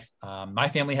my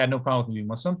family had no problem with me being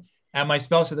Muslim, and my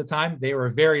spouse at the time, they were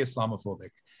very Islamophobic.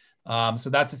 So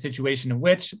that's a situation in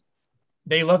which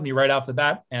they loved me right off the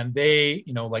bat, and they,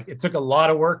 it took a lot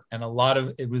of work and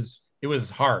it was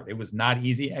hard. It was not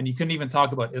easy, and you couldn't even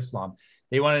talk about Islam.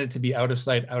 They wanted it to be out of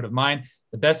sight, out of mind.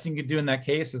 The best thing you could do in that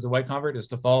case as a white convert is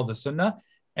to follow the Sunnah,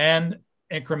 and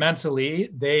incrementally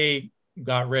they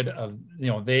got rid of,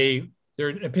 their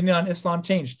opinion on Islam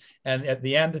changed. And at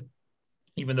the end,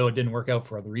 even though it didn't work out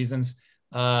for other reasons,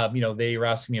 they were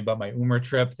asking me about my Umar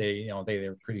trip. They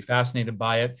were pretty fascinated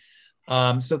by it.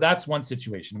 So that's one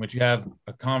situation in which you have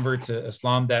a convert to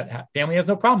Islam that family has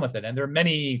no problem with it. And there are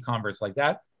many converts like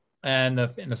that, and an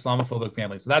Islamophobic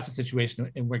family. So that's a situation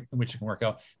in which it can work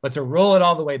out. But to roll it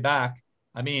all the way back,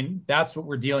 I mean, that's what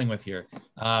we're dealing with here.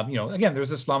 Again,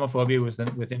 there's Islamophobia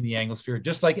within the Anglosphere,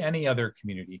 just like any other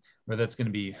community, whether that's going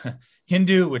to be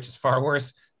Hindu, which is far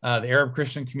worse, the Arab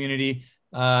Christian community.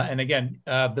 And again,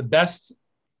 the best,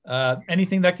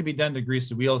 anything that can be done to grease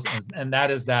the wheels, and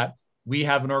that is that we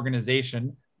have an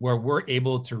organization where we're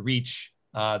able to reach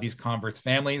these converts'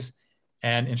 families,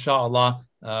 and inshallah,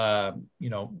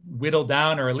 whittle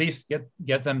down, or at least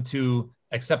get them to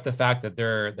accept the fact that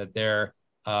their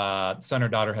son or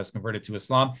daughter has converted to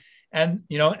Islam. And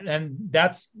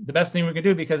that's the best thing we can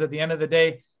do, because at the end of the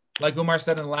day, like Umar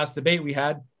said in the last debate we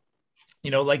had,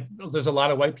 there's a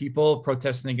lot of white people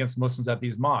protesting against Muslims at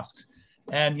these mosques,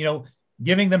 and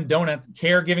giving them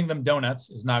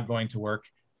donuts is not going to work.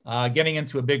 Getting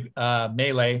into a big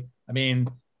melee, I mean,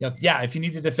 if you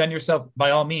need to defend yourself, by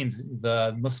all means,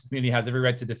 the Muslim community has every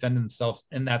right to defend themselves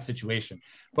in that situation.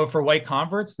 But for white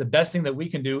converts, the best thing that we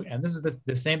can do, and this is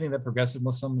the same thing that progressive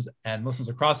Muslims and Muslims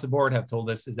across the board have told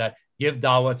us, is that give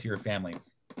dawah to your family.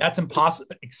 That's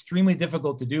impossible, extremely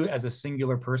difficult to do as a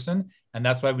singular person, and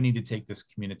that's why we need to take this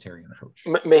communitarian approach.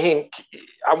 Mahin,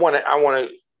 I want to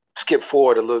skip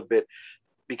forward a little bit,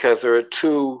 because there are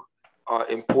two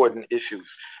important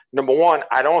issues. Number one,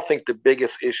 I don't think the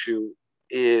biggest issue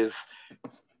is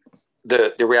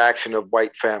the reaction of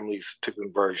white families to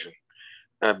conversion,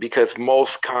 because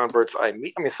most converts I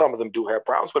meet, I mean, some of them do have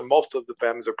problems, but most of the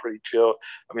families are pretty chill.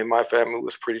 I mean, my family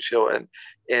was pretty chill,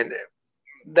 and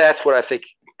that's what I think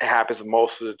happens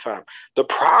most of the time. The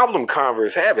problem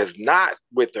converts have is not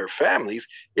with their families,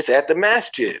 it's at the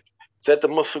masjid, it's at the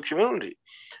Muslim community,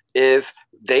 is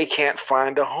they can't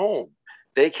find a home.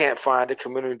 They can't find a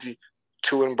community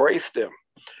to embrace them.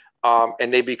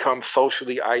 And they become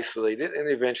socially isolated and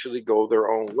eventually go their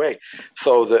own way.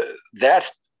 So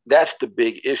that's the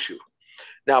big issue.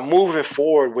 Now, moving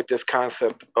forward with this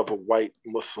concept of a white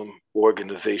Muslim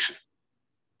organization.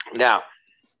 Now,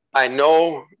 I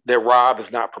know that Rob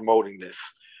is not promoting this,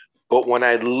 but when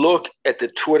I look at the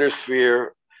Twitter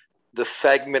sphere, the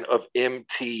segment of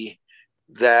MT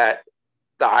that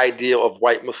the idea of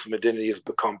white Muslim identity has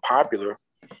become popular,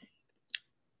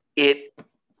 it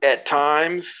at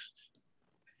times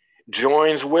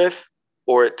joins with,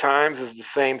 or at times is the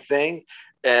same thing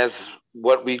as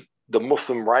what the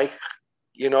Muslim Reich,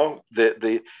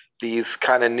 these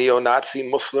kind of neo-Nazi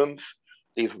Muslims,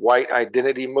 these white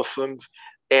identity Muslims,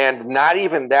 and not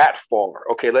even that far.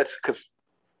 Okay, because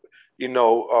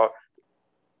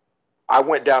I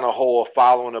went down a hole of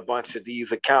following a bunch of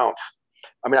these accounts.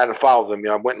 I mean, I didn't follow them.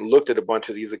 I went and looked at a bunch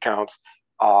of these accounts.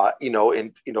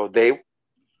 They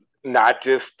not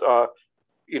just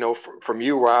from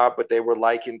you, Rob, but they were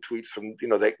liking tweets from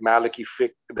that Maliki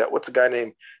Fick. What's the guy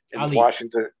named in Ali.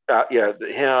 Washington?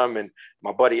 Him and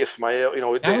my buddy Ismail.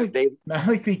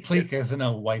 Maliki Clique isn't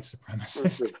a white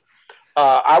supremacist.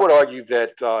 I would argue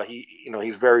that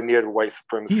he's very near to white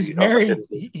supremacy. He's married.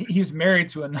 He's married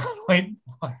to a non-white.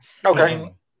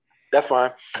 Okay, that's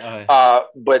fine.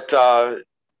 But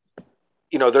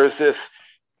there's this.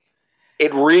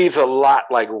 It reads a lot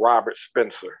like Robert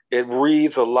Spencer. It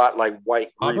reads a lot like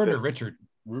white. Robert or Richard?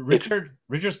 Richard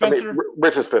Spencer?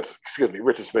 Richard Spencer. Excuse me,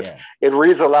 Richard Spencer. Yeah. It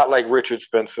reads a lot like Richard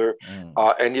Spencer,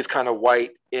 and these kind of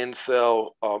white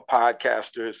incel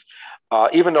podcasters.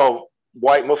 Even though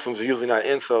white Muslims are usually not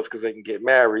incels because they can get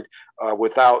married.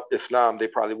 Without Islam, they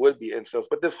probably would be incels.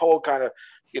 But this whole kind of,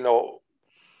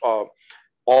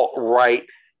 alt-right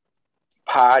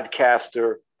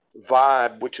podcaster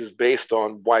vibe, which is based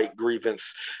on white grievance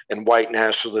and white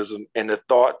nationalism and the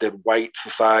thought that white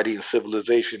society and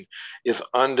civilization is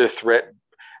under threat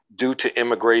due to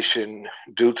immigration,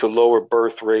 due to lower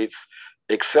birth rates,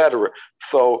 etc.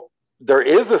 So there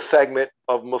is a segment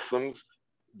of Muslims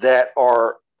that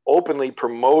are openly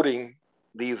promoting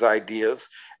these ideas,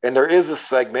 and there is a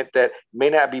segment that may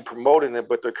not be promoting them,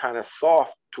 but they're kind of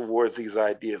soft towards these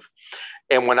ideas.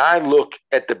 And when I look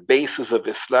at the basis of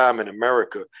Islam in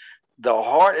America, the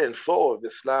heart and soul of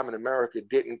Islam in America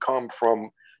didn't come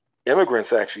from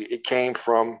immigrants, actually. It came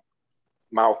from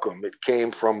Malcolm. It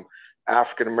came from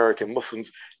African-American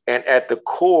Muslims. And at the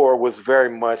core was very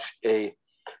much a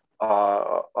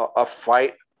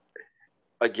fight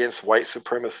against white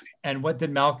supremacy. And what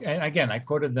did Malcolm, and again, I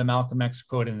quoted the Malcolm X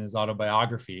quote in his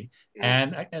autobiography,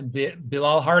 and the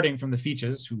Bilal Harding from the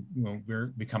Features, who we're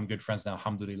become good friends now,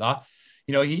 alhamdulillah,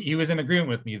 he was in agreement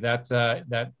with me that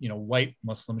white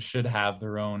Muslims should have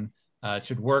their own,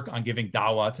 should work on giving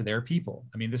dawah to their people.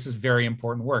 I mean, this is very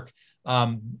important work.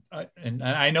 And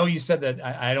I know you said that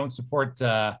I don't support,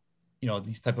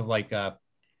 these type of any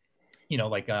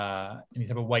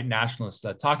type of white nationalist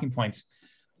talking points.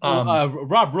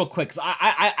 Rob, real quick, because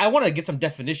I want to get some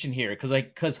definition here,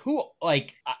 because who, I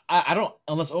don't,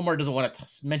 unless Omar doesn't want to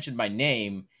mention my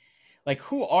name,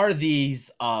 who are these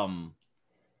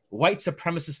white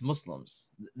supremacist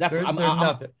Muslims? That's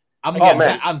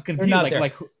I'm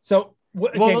confused. So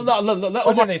what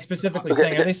are they specifically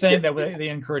saying? Are they saying that they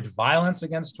encourage violence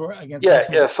against Muslims?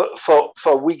 Yeah.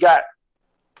 So we got,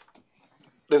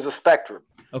 there's a spectrum.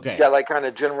 Okay. You got kind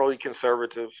of generally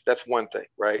conservative. That's one thing,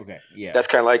 right? Okay. Yeah. That's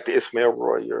kind of like the Ismail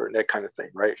Royer and that kind of thing,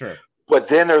 right? Sure. But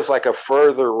then there's a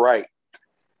further right.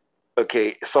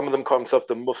 Okay. Some of them call themselves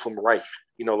the Muslim right.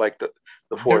 Like the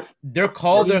fourth. They're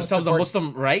called themselves a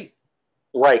Muslim right.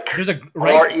 Right. There's a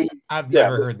right. I've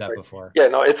never heard that before. Yeah.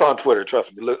 No, it's on Twitter.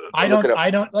 Trust me. I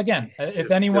don't. Again, if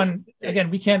anyone. Again,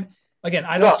 we can't. Again,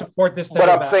 I don't support this type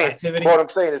of activity. What I'm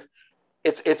saying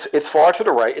is, it's far to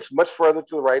the right. It's much further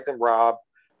to the right than Rob.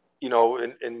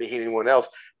 And anyone else,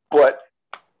 but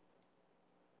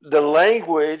the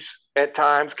language at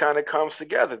times kind of comes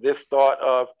together. This thought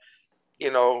of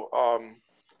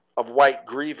white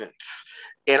grievance,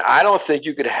 and I don't think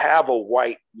you could have a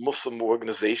white Muslim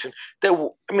organization that.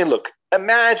 Look,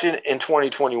 imagine in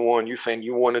 2021 you saying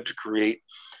you wanted to create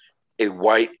a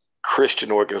white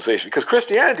Christian organization, because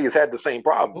Christianity has had the same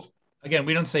problems. Again,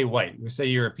 we don't say white; we say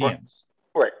Europeans.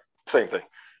 Right. Same thing.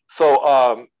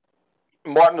 So.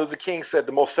 Martin Luther King said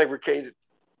the most segregated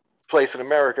place in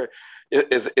America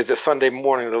is a Sunday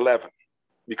morning at 11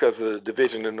 because of the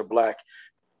division in the black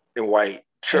and white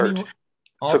church.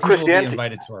 All people will be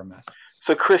invited to our message.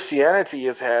 So Christianity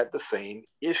has had the same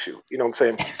issue. You know what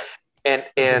I'm saying?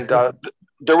 And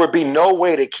there would be no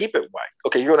way to keep it white.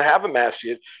 Okay, you're going to have a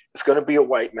masjid. It's going to be a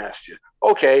white masjid.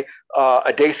 Okay,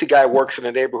 a Desi guy works in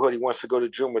the neighborhood. He wants to go to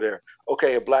Juma there.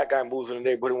 Okay, a black guy moves in the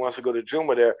neighborhood. He wants to go to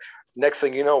Juma there. Next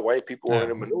thing you know, white people are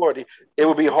in a minority. It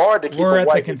would be hard to keep it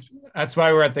white. That's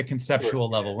why we're at the conceptual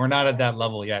level. We're not at that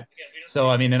level yet. So,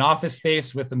 an office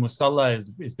space with the musalla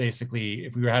is basically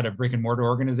if we had a brick and mortar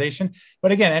organization.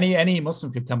 But again, any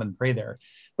Muslim could come and pray there.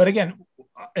 But again,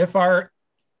 if our,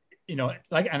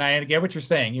 and I get what you're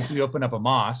saying. If we open up a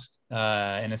mosque in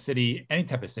a city, any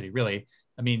type of city, really,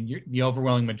 the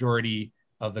overwhelming majority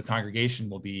of the congregation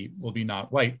will be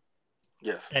not white.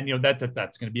 Yes. And that's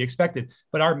going to be expected.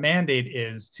 But our mandate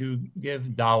is to give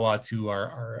dawah to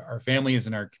our families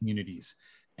and our communities.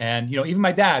 And even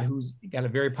my dad, who's got a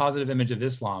very positive image of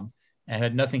Islam and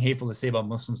had nothing hateful to say about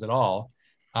Muslims at all,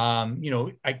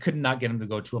 I could not get him to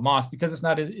go to a mosque because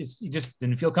he just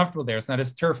didn't feel comfortable there. It's not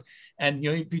his turf. And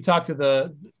if you talk to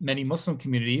the many Muslim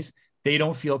communities, they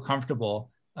don't feel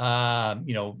comfortable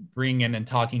bringing in and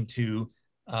talking to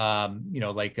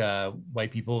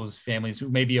white people's families who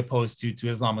may be opposed to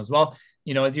Islam as well.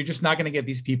 You're just not going to get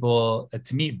these people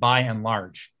to meet by and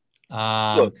large.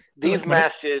 Look, these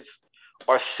masjids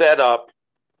are set up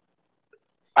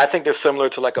I think they're similar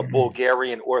to like a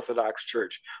Bulgarian Orthodox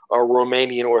Church, a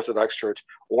Romanian Orthodox Church,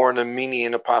 or an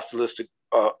Armenian Apostolic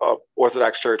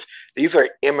Orthodox Church. These are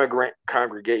immigrant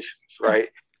congregations, right?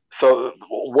 So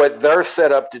what they're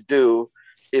set up to do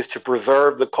is to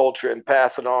preserve the culture and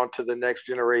pass it on to the next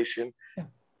generation.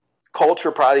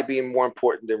 Culture probably being more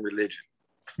important than religion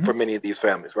for many of these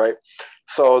families, right?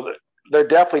 So they're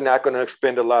definitely not going to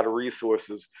expend a lot of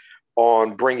resources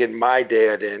on bringing my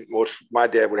dad in, which my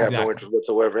dad would have no interest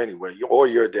whatsoever anyway, or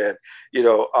your dad,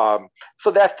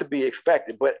 so that's to be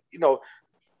expected. But,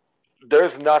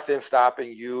 there's nothing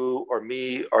stopping you or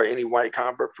me or any white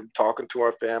convert from talking to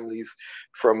our families,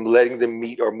 from letting them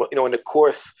meet, or, in the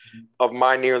course of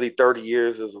my nearly 30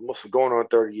 years as a Muslim, going on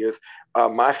 30 years,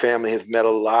 my family has met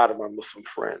a lot of my Muslim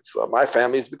friends. My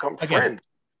family has become friends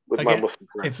with my Muslim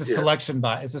friends. It's a selection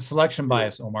bias. It's a selection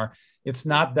bias, Omar. It's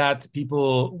not that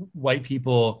white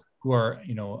people who are,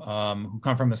 who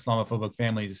come from Islamophobic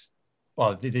families,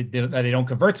 well, they don't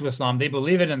convert to Islam. They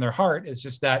believe it in their heart. It's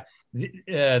just that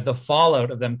the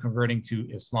fallout of them converting to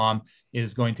Islam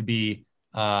is going to be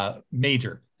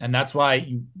major. And that's why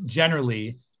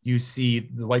you see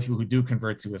the white people who do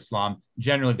convert to Islam,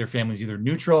 generally their family's either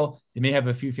neutral, they may have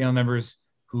a few family members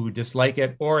who dislike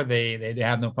it, or they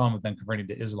have no problem with them converting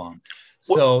to Islam.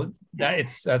 So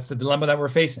that's the dilemma that we're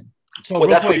facing. So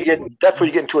that's where you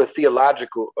get into a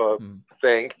theological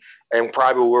thing, and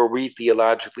probably where we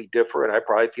theologically differ, and I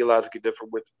probably theologically differ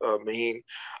with Mahin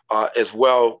as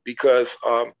well, because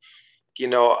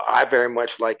I very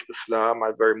much like Islam.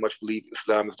 I very much believe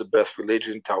Islam is the best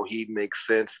religion. Tawheed makes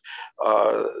sense.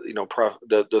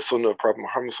 The Sunnah of Prophet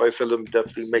Muhammad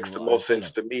definitely makes the most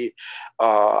sense to me.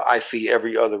 I see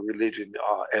every other religion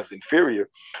as inferior.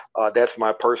 That's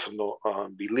my personal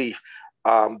belief.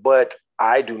 But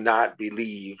I do not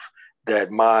believe that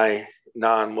my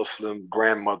non-Muslim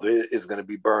grandmother is going to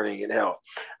be burning in hell.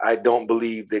 I don't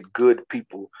believe that good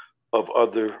people of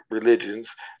other religions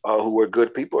who are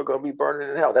good people are going to be burning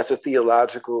in hell. That's a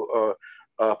theological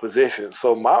position.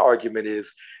 So my argument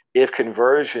is, if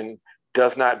conversion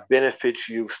does not benefit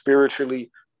you spiritually,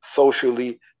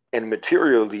 socially, and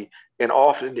materially, and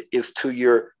often is to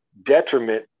your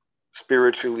detriment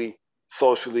spiritually,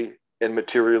 socially, and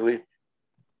materially,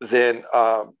 then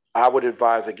I would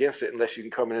advise against it unless you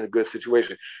can come in a good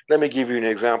situation. Let me give you an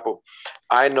example.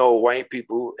 I know white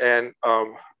people and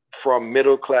from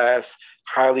middle class,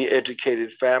 highly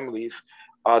educated families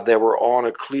that were on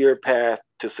a clear path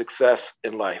to success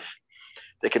in life.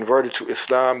 They converted to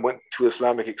Islam, went to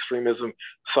Islamic extremism.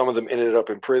 Some of them ended up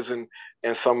in prison,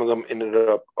 and some of them ended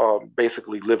up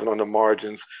basically living on the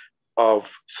margins of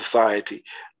society.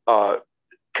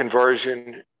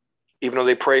 Conversion, even though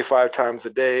they pray 5 times a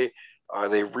day,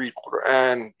 they read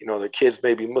Quran, their kids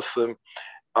may be Muslim,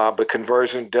 but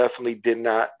conversion definitely did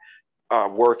not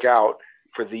work out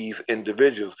for these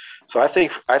individuals. So I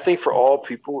think for all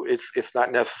people, it's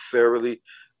not necessarily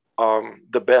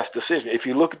the best decision. If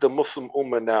you look at the Muslim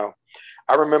Ummah now,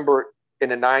 I remember in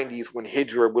the 90s when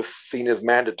Hijrah was seen as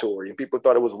mandatory and people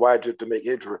thought it was wajib to make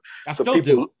Hijrah.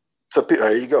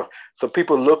 There you go. So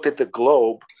people looked at the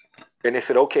globe and they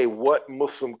said, okay, what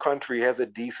Muslim country has a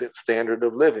decent standard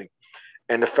of living?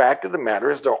 And the fact of the matter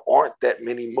is there aren't that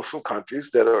many Muslim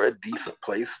countries that are a decent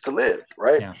place to live,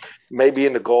 right? Yeah. Maybe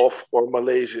in the Gulf or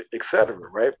Malaysia, et cetera,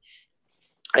 right?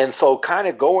 And so kind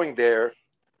of going there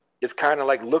is kind of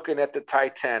like looking at the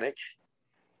Titanic.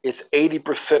 It's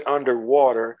 80%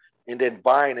 underwater and then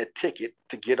buying a ticket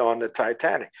to get on the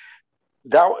Titanic.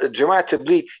 Jamaat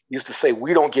Tabligh used to say,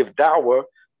 we don't give dawah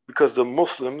because the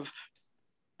Muslims,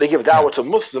 they give dawah to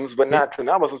Muslims, but not to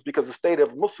non-Muslims, because the state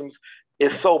of Muslims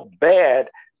is so bad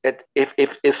that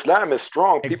if Islam is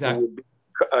strong, people will be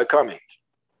coming.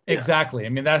 Exactly. I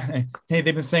mean, they've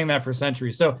been saying that for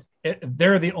centuries. So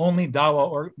they're the only dawah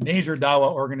or major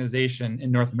dawah organization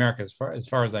in North America, as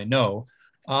far as I know,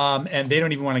 and they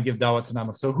don't even want to give dawah to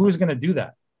non-Muslims. So who's going to do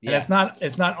that? And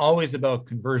it's not always about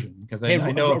conversion, because I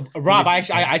know Rob. I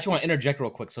just want to interject real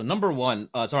quick. So number one,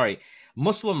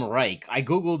 Muslim Reich. I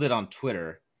googled it on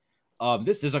Twitter.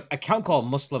 There's an account called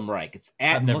Muslim Reich. It's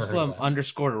at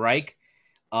Muslim_Reich.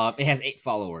 It has 8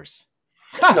 followers.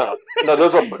 No.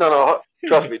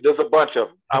 Trust me, there's a bunch of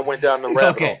them. I went down the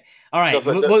rabbit hole. All right.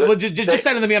 We'll just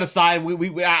send them to me on the side.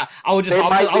 I was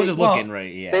just looking,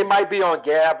 right? Yeah. They might be on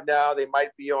Gab now. They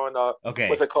might be on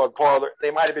what's it called, Parler. They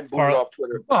might have been booted off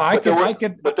Twitter. Well, I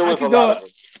could go,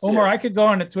 Omar. I could go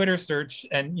on a Twitter search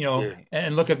and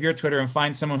and look up your Twitter and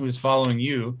find someone who's following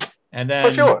you, and then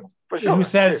for sure. Who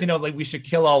says like we should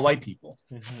kill all white people.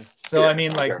 Mm-hmm. So I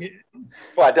mean,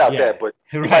 Well, I doubt Yeah, that, but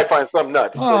you right. might find some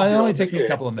nuts. Oh, But, it you know, only takes me a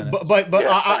couple of minutes. But Yeah.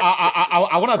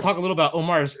 I want to talk a little about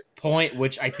Omar's point,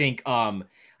 which I think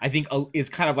is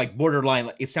kind of like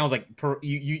borderline. It sounds like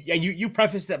you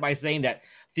preface that by saying that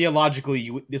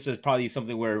theologically this is probably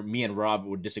something where me and Rob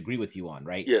would disagree with you on,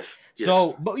 right? Yes.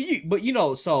 So, but you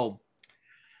know, so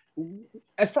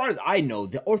as far as I know,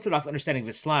 the Orthodox understanding of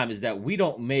Islam is that we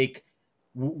don't make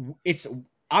it's.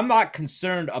 I'm not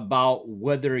concerned about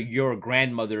whether your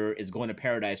grandmother is going to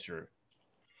paradise or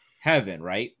heaven,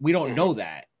 right? We don't know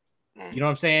that. You know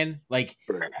what I'm saying? Like,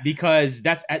 because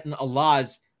that's at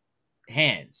Allah's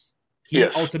hands. He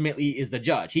ultimately is the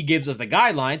judge. He gives us the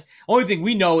guidelines. Only thing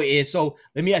we know is, so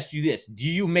let me ask you this. Do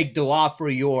you make dua for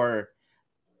your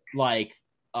like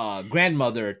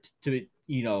grandmother to,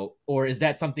 you know, or is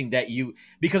that something that you,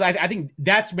 because I think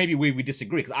that's maybe where we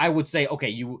disagree. Because I would say,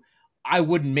 okay, I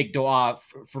wouldn't make dua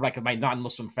for like my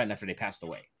non-Muslim friend after they passed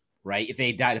away, right? If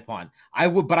they died upon, I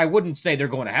would, but I wouldn't say they're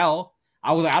going to hell.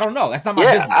 I don't know. That's not my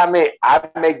business. I mean, I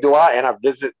make dua and I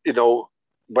visit, you know,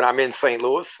 when I'm in St.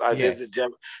 Louis, I visit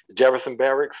Jefferson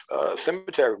Barracks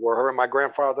Cemetery where her and my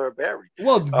grandfather are buried.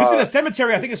 Well, visit a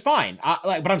cemetery, I think, is fine.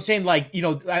 But I'm saying, like, you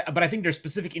know, but I think there's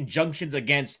specific injunctions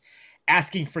against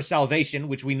asking for salvation,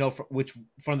 which we know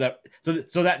from the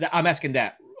so that I'm asking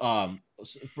that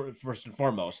first and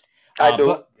foremost. I do.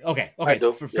 But, okay,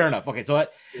 fair enough. Okay, so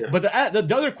but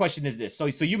the other question is this. So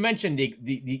you mentioned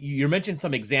you mentioned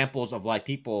some examples of like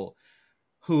people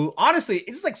who honestly,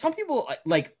 it's like some people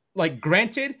like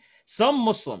granted, some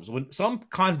Muslims, some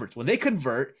converts, when they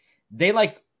convert, they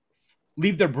like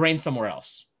leave their brain somewhere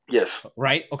else. Yes.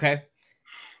 Right. Okay.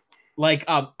 Like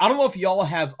I don't know if y'all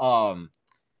have Omar,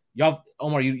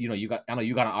 you got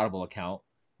an Audible account.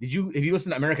 Have you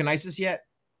listened to American ISIS yet?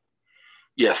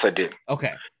 Yes, I did.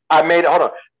 Okay. I made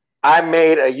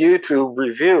a YouTube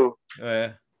review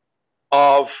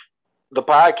of the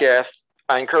podcast.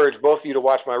 I encourage both of you to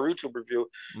watch my YouTube review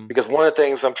because one of the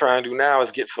things I'm trying to do now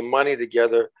is get some money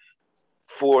together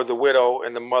for the widow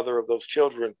and the mother of those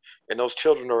children, and those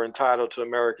children are entitled to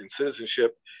American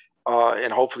citizenship,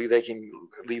 and hopefully they can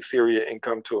leave Syria and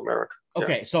come to America.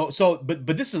 Okay, but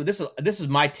this is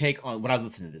my take on when I was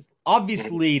listening to this.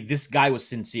 Obviously, this guy was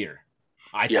sincere.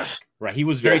 I think, right? He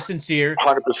was very sincere.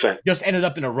 100%. Just ended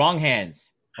up in the wrong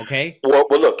hands. Okay. Well,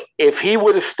 look, if he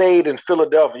would have stayed in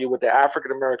Philadelphia with the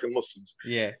African American Muslims,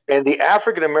 and the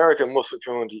African American Muslim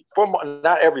community, for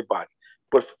not everybody,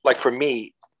 but like for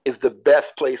me, is the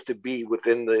best place to be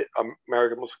within the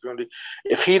American Muslim community.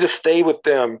 If he'd have stayed with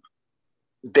them,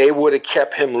 they would have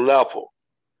kept him level.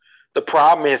 The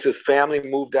problem is his family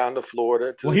moved down to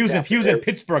Florida. Well, he was in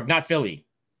Pittsburgh, not Philly.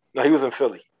 No, he was in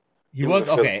Philly. He was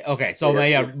okay. So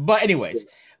but anyways.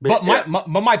 But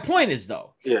my point is,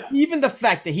 though, even the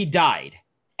fact that he died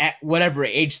at whatever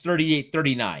age 38,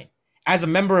 39 as a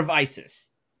member of ISIS,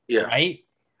 right?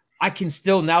 I can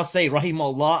still now say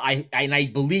Rahimahullah,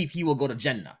 I believe he will go to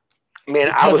Jannah.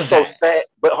 Man, I was so sad.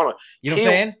 But hold on, you know what I'm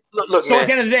saying? Look, so man, at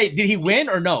the end of the day, did he win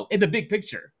or no? In the big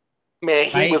picture, man,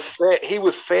 he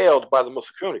was failed by the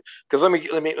Muslim community. Because let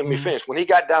me finish. When he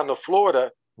got down to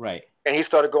Florida, right, and he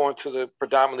started going to the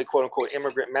predominantly quote unquote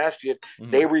immigrant masjid,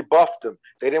 they rebuffed him.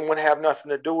 They didn't want to have nothing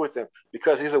to do with him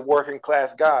because he's a working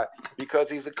class guy, because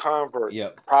he's a convert,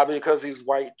 probably because he's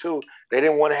white too. They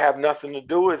didn't want to have nothing to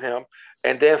do with him.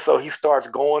 And then so he starts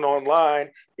going online.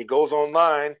 He goes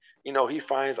online, you know, he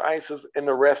finds ISIS, and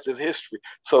the rest is history.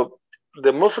 So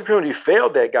the Muslim community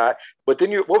failed that guy. But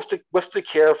then what's the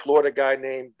Care Florida guy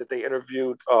name that they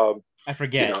interviewed? I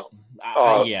forget. You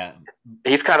know,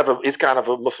 he's kind of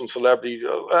a Muslim celebrity,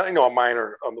 a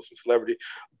minor Muslim celebrity,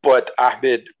 but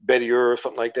Ahmed Bedier or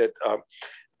something like that.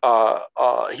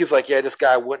 He's like, yeah, this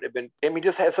guy wouldn't have been. I mean,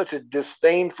 just had such a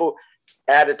disdainful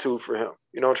attitude for him.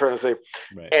 You know what I'm trying to say?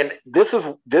 Right. And this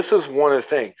is one of the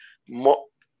things.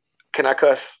 Can I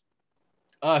cuss?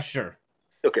 Sure.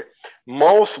 Okay.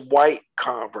 Most white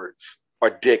converts are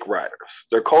dick riders.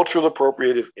 They're cultural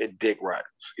appropriators and dick riders.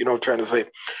 You know what I'm trying to say?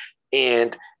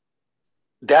 And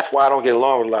that's why I don't get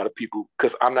along with a lot of people,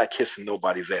 because I'm not kissing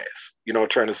nobody's ass. You know what I'm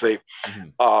trying to say?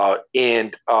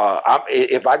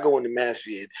 If I go in the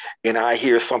masjid and I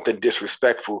hear something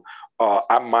disrespectful,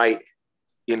 I might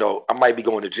be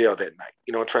going to jail that night.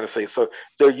 You know what I'm trying to say? So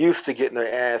they're used to getting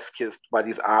their ass kissed by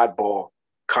these oddball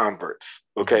converts.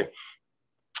 Okay.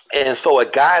 And so a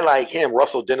guy like him,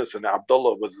 Russell Dennison,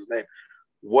 Abdullah was his name,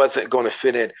 wasn't going to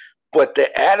fit in. But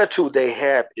the attitude they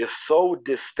have is so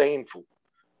disdainful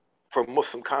for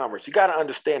Muslim converts. You got to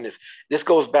understand this. This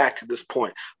goes back to this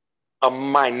point. A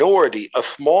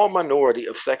small minority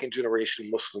of second generation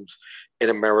Muslims in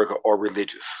America are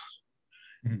religious.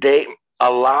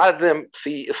 a lot of them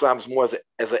see Islam more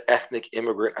as an ethnic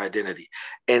immigrant identity.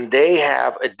 And they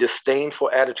have a disdainful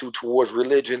attitude towards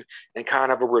religion and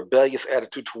kind of a rebellious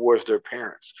attitude towards their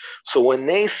parents. So when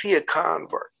they see a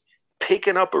convert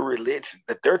picking up a religion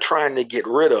that they're trying to get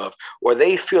rid of, or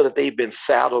they feel that they've been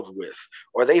saddled with,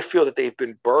 or they feel that they've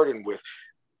been burdened with,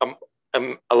 a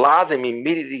lot of them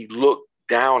immediately look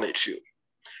down at you.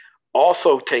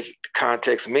 Also take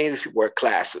context, many of these people are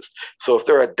classist. So if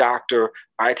they're a doctor,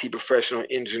 IT professional,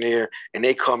 engineer, and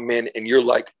they come in and you're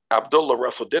like Abdullah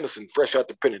Russell Dennison, fresh out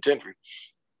the penitentiary,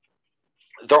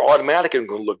 they're automatically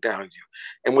going to look down at you.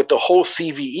 And with the whole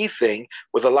CVE thing,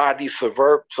 with a lot of these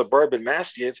suburban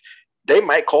masjids, they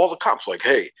might call the cops like,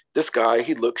 hey, this guy,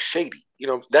 he looks shady. You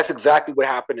know, that's exactly what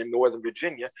happened in Northern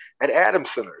Virginia at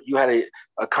Adams Center. You had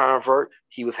a convert.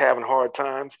 He was having hard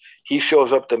times. He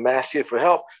shows up to masjid for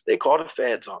help. They call the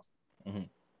feds on him. Mm-hmm.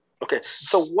 Okay,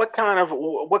 so what kind of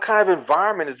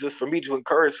environment is this for me to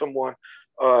encourage someone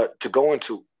to go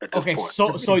into at this point?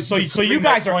 So you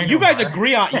guys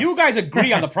agree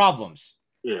on the problems.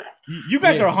 Yeah, you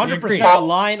guys are 100%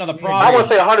 aligned on the problems. I wouldn't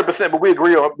say 100%, but we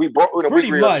agree on pretty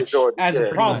much as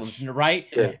the problems, right?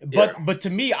 Yeah. But to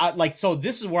me, so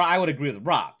this is where I would agree with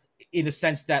Rob in the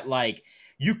sense that like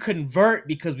you convert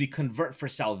because we convert for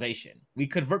salvation. We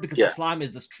convert because Islam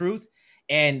is this truth,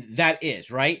 and that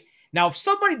is right. Now, if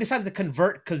somebody decides to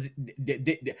convert because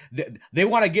they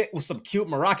want to get with some cute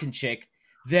Moroccan chick,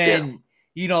 then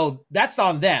you know that's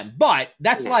on them. But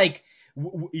that's like.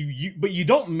 But you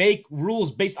don't make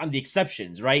rules based on the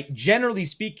exceptions, right? Generally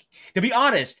speaking, to be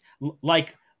honest,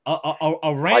 like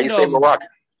a random. Why you say Moroccan?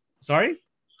 Sorry.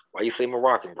 Why you say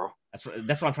Moroccan, bro? That's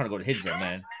what I'm trying to go to Hijra,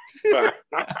 man. You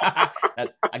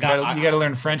got to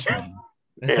learn French, man.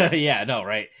 Yeah, no,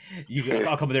 right.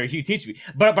 I'll come there. You teach me,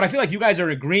 but I feel like you guys are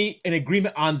in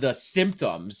agreement on the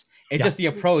symptoms. It's just the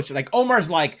approach. Like Omar's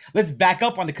like, let's back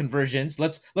up on the conversions.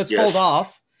 Let's hold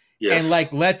off. Yes. And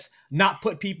like, let's not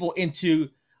put people into,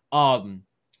 so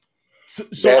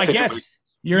I guess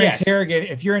you're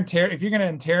interrogating. If you're going to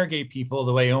interrogate people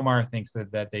the way Omar thinks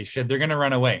that they should, they're going to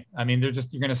run away. I mean, you're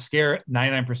going to scare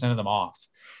 99% of them off.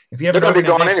 If you have an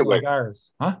organization like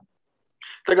ours, they're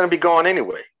going to be gone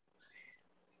anyway.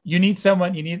 You need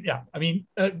someone. I mean,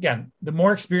 again, the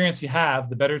more experience you have,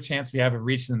 the better chance we have of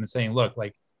reaching them and saying, look,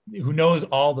 like, who knows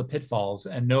all the pitfalls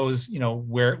and knows,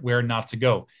 where not to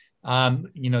go.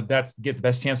 That's get the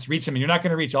best chance to reach them. And you're not going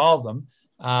to reach all of them.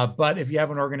 But if you have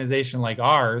an organization like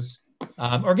ours,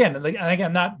 or again,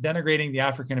 I'm not denigrating the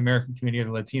African-American community or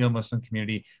the Latino Muslim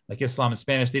community, like Islam and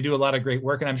Spanish. They do a lot of great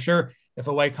work. And I'm sure if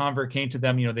a white convert came to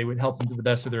them, they would help them to the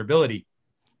best of their ability.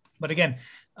 But again,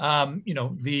 many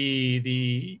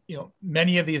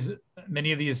of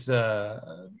these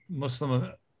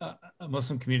Muslim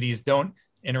communities don't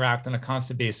interact on a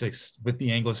constant basis with the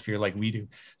Anglosphere like we do.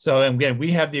 So again,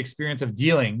 we have the experience of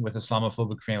dealing with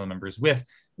Islamophobic family members, with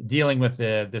dealing with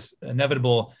this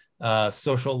inevitable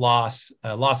social loss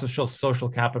of social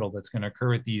capital that's going to occur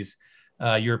with these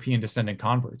European descendant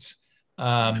converts.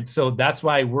 So that's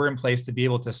why we're in place to be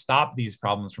able to stop these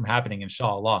problems from happening,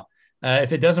 inshallah.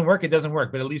 If it doesn't work, it doesn't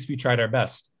work, but at least we tried our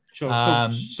best. So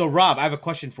Rob, I have a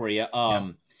question for you.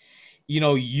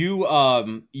 You were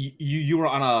on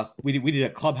we did a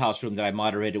clubhouse room that I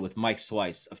moderated with Mike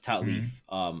Swice of Tatleaf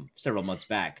several months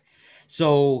back.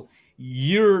 So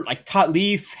you're like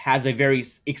Tatleaf has a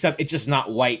except it's just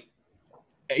not white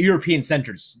European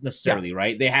centered necessarily,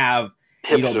 right? They have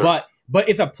but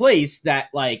it's a place that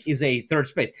like is a third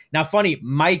space. Now, funny,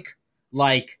 Mike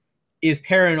like is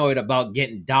paranoid about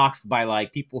getting doxxed by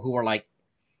like people who are like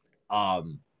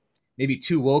maybe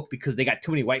too woke because they got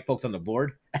too many white folks on the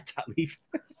board at Tatleaf.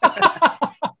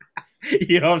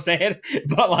 You know what I'm saying?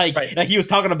 But like he was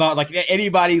talking about like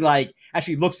anybody like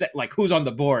actually looks at like who's on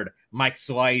the board. Mike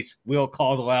Swice, Will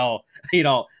Caldwell,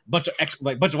 bunch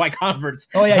of white converts.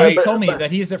 Oh yeah, right? He told me that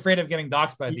he's afraid of getting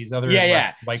doxxed by these other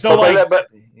white so like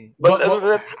but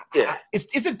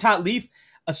isn't Tatleaf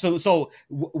so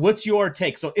what's your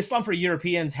take? So Islam for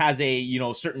Europeans has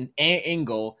a certain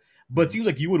angle, but it seems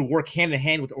like you would work hand in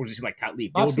hand with organizations like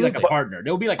Tatleaf. They would be like a partner.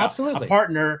 They would be like a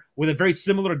partner with a very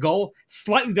similar goal,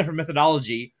 slightly different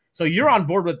methodology. So you're on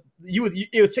board with it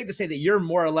would safe to say that you're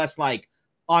more or less like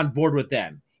on board with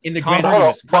them in the grand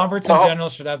scheme. Converts in general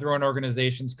should have their own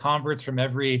organizations. Converts from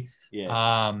every group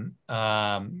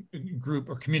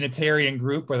or communitarian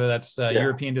group, whether that's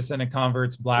European descendant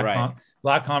converts, black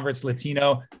converts,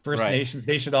 Latino, First Nations,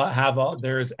 they should all have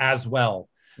theirs as well.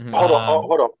 Mm-hmm.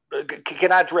 Hold on.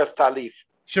 Can I address Tatleaf?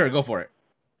 Sure, go for it.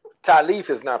 Tatleaf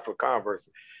is not for converts.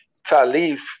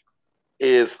 Tatleaf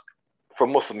is for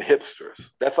Muslim hipsters.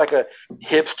 That's like a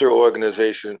hipster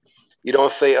organization You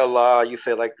don't say Allah, you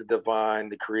say like the divine,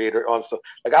 the creator. Also,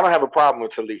 like I don't have a problem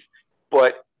with Talif,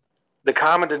 but the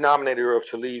common denominator of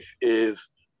Talif is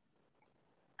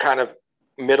kind of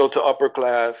middle to upper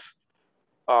class,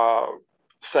 uh,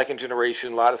 second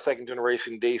generation, a lot of second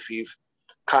generation Desis,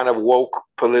 kind of woke,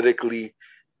 politically,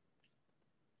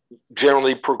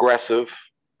 generally progressive,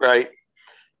 right?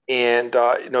 And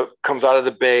comes out of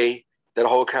the Bay, that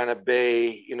whole kind of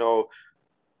Bay,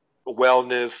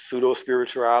 wellness, pseudo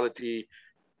spirituality,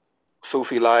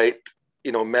 Sufi light,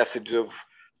 message of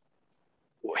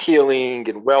healing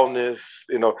and wellness,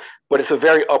 but it's a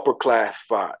very upper class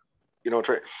vibe,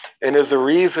 and there's a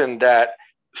reason that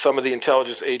some of the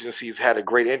intelligence agencies had a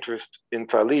great interest in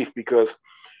Talif because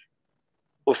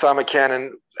Osama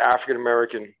Cannon, African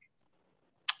American,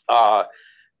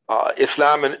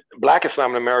 Islam and Black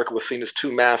Islam in America was seen as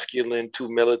too masculine, too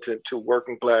militant, too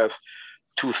working class,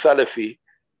 too Salafi,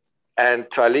 and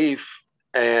Talif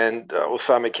and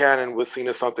Osama Cannon was seen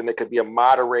as something that could be a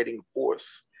moderating force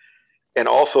and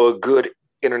also a good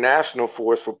international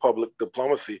force for public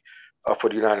diplomacy for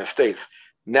the United States.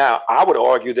 Now, I would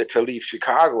argue that Talif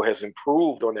Chicago has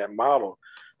improved on that model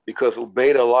because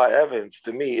Ubaydullah Evans,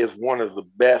 to me, is one of the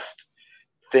best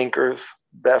thinkers,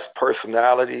 best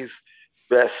personalities,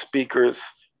 best speakers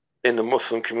in the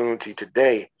Muslim community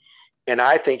today. And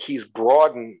I think he's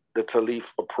broadened the Talif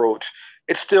approach.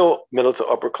 It's still middle to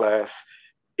upper class.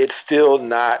 It's still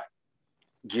not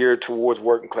geared towards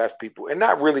working class people and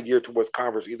not really geared towards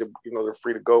converts either. They're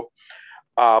free to go.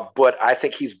 But I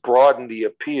think he's broadened the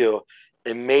appeal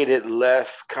and made it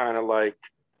less kind of like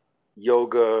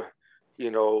yoga,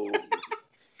 that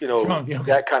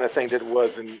kind of thing that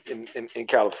was in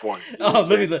California. Oh,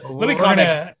 let me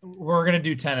comment. We're gonna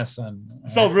do tennis on.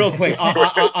 So real quick,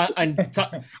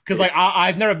 because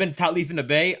I've never been to Talif in the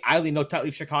Bay. I only know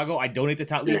Talif Chicago. I donate to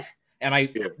Talif, and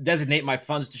I designate my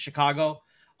funds to Chicago.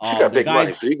 You got big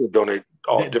money, so you can donate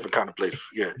all different kind of places.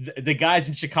 Yeah, the guys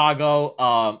in Chicago,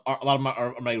 a lot of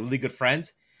are my really good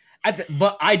friends.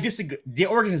 But I disagree. The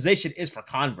organization is for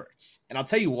converts, and I'll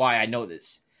tell you why I know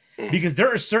this. Because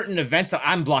there are certain events that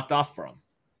I'm blocked off from,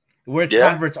 where it's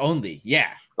converts only.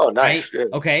 Yeah. Oh, nice. Right?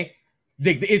 Yeah. Okay.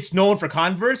 It's known for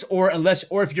converts, or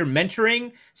if you're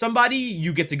mentoring somebody,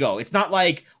 you get to go. It's not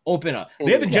like open up.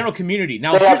 They have the general community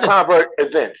now. They have convert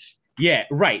events. Yeah.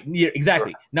 Right. Yeah,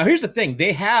 exactly. Sure. Now here's the thing.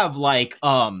 They have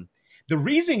the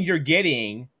reason you're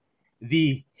getting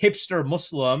the hipster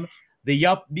Muslim,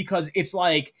 because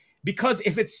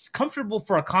if it's comfortable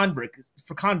for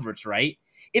converts, right?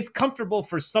 It's comfortable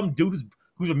for some dude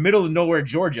who's a middle of nowhere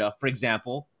Georgia, for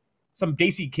example. Some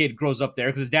Desi kid grows up there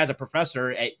because his dad's a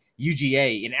professor at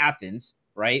UGA in Athens,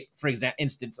 right? For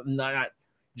instance, I'm not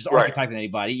just archetyping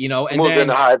anybody, and moves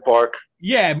into Hyde Park.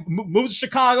 Yeah, moves to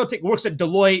Chicago, works at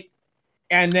Deloitte,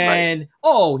 and then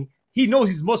he knows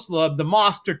he's Muslim. The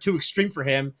mosques are too extreme for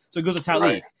him, so he goes to Talif.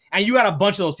 Right. And you got a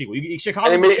bunch of those people.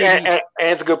 Chicago, and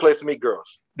it's a good place to meet girls.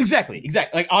 Exactly.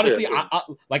 Like honestly,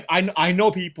 I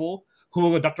know people who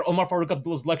were Dr. Umar Farooq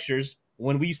Abdullah's lectures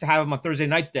when we used to have him on Thursday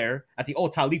nights there at the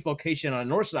old Talif location on the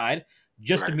north side,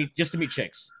 just to meet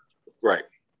chicks. Right.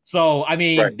 So I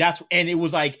mean and it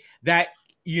was like that,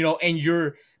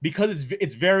 and because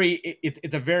it's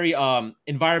a very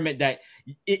environment that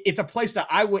it's a place that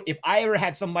I would, if I ever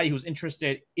had somebody who's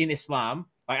interested in Islam,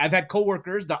 like I've had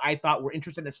coworkers that I thought were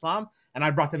interested in Islam and I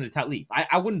brought them to Talif.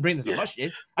 I wouldn't bring them to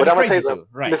masjid. But I'm gonna say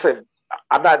listen,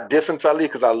 I'm not dissing Talif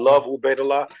because I love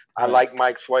Ubaydullah. I like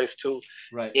Mike Swice too.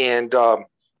 Right. And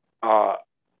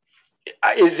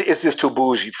it's just too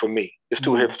bougie for me. It's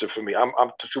too hipster for me. I'm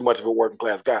too much of a working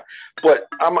class guy. But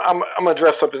I'm gonna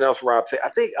address something else Rob said. I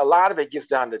think a lot of it gets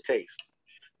down to taste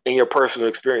and your personal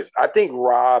experience. I think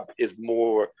Rob is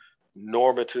more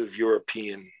normative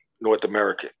European North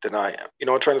American than I am. You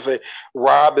know what I'm trying to say?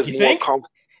 Rob is more comfortable.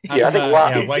 Yeah, I think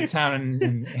Rob. Yeah, white town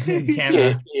in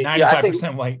Canada,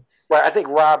 95% white. Right, I think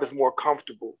Rob is more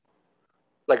comfortable.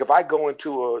 Like if I go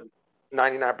into a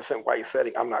 99% white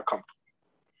setting, I'm not comfortable.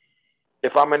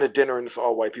 If I'm in a dinner and it's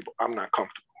all white people, I'm not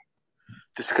comfortable.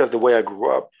 Just because of the way I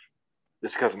grew up,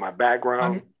 just because of my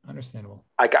background. Understandable.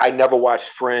 I never watched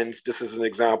Friends. This is an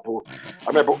example.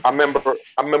 I remember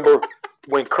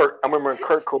when Kurt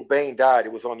Cobain died.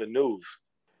 It was on the news.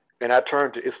 And I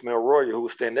turned to Ismail Royer, who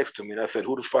was standing next to me, and I said,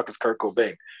 "Who the fuck is Kurt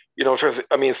Cobain?"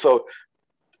 I mean, so,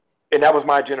 and that was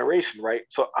my generation, right?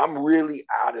 So I'm really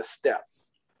out of step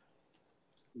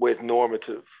with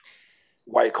normative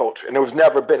white culture. And there was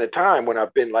never been a time when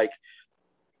I've been like,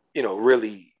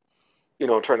 really,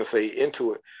 trying to say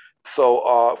into it.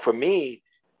 So for me,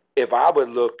 if I would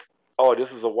look oh,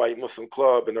 this is a white Muslim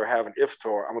club and they're having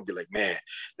iftar, I'm gonna be like, man,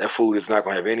 that food is not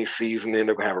gonna have any seasoning.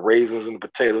 They're gonna have raisins in the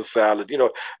potato salad.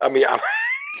 I mean,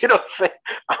 you know what I'm saying?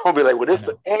 I'm gonna be like, well,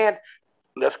 and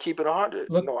let's keep it 100.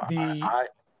 Look,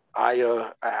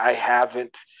 I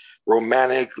haven't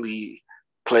romantically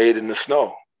played in the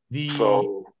snow.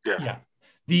 So yeah.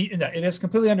 It is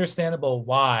completely understandable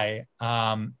why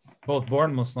both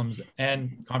born Muslims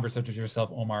and converts such as yourself,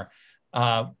 Omar,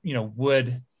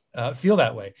 would feel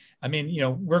that way. I mean,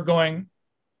 we're going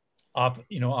off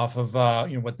of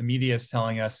what the media is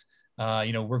telling us.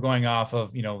 We're going off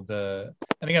of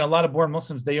and again, a lot of born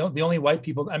Muslims, the only white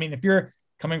people. I mean, if you're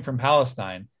coming from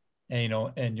Palestine,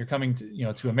 and you're coming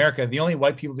to to America, the only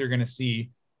white people you're going to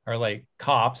see are like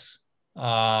cops,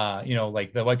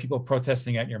 like the white people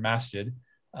protesting at your masjid.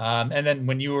 And then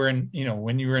when you were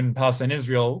in Palestine,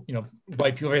 Israel,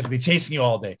 white people are basically chasing you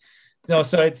all day. So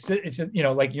it's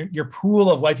like your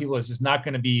pool of white people is just not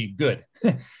going to be good.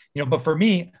 But for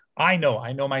me, I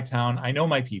know my town, I know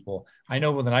my people. I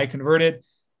know when I converted,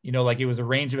 like it was a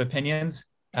range of opinions.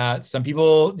 Some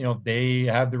people, they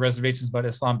have the reservations about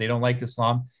Islam. They don't like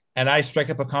Islam. And I strike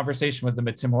up a conversation with them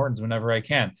at Tim Hortons whenever I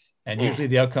can. And usually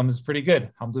the outcome is pretty good.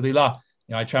 Alhamdulillah.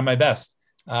 I try my best.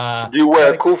 Do you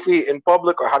wear a kufi in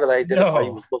public, or how did I identify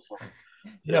you as Muslim?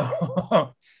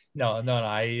 No.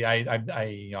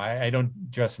 I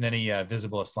don't dress in any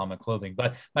visible Islamic clothing,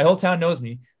 but my whole town knows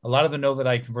me. A lot of them know that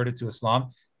I converted to Islam,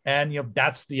 and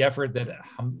that's the effort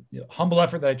humble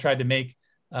effort that I tried to make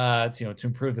to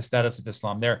improve the status of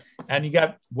Islam there. And you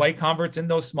got white converts in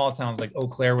those small towns like Eau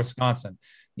Claire, Wisconsin,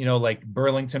 like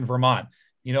Burlington, Vermont,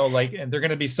 and they're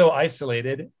going to be so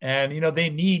isolated, and they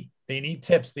need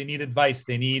tips, they need advice,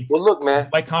 they need man,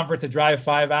 white convert to drive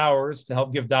 5 hours to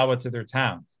help give dawah to their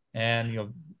town.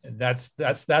 And that's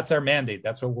our mandate.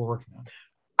 That's what we're working on.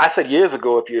 I said years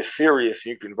ago, if you're serious,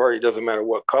 you convert. It doesn't matter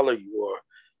what color you are,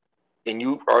 and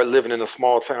you are living in a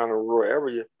small town or rural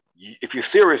area. If you're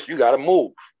serious, you got to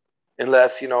move.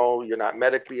 Unless you're not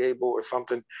medically able or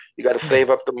something, you got to save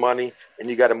up the money, and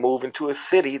you got to move into a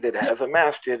city that has a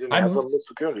masjid and has a Muslim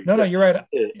community. No, you're right.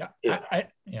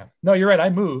 No, you're right. I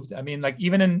moved. I mean, like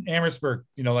even in Amherstburg,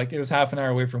 like it was half an hour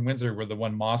away from Windsor where the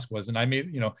one mosque was, and I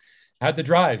made, had to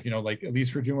drive, like at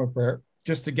least for Jumu'ah prayer,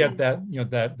 just to get that,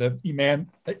 the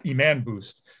iman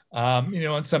boost.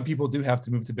 And some people do have to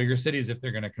move to bigger cities if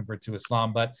they're going to convert to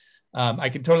Islam, but I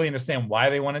can totally understand why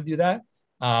they want to do that.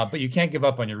 But you can't give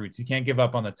up on your roots. You can't give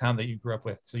up on the town that you grew up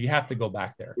with. So you have to go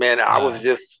back there. Man,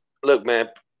 look, man,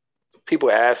 people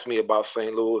ask me about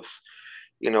St. Louis.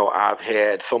 I've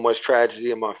had so much tragedy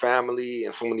in my family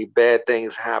and so many bad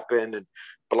things happen and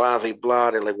blah, blah, blah.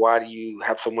 They're like, why do you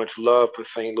have so much love for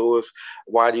St. Louis?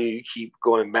 Why do you keep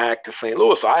going back to St.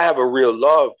 Louis? So I have a real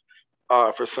love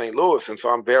for St. Louis. And so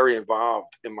I'm very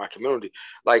involved in my community.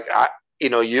 Like,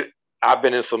 I've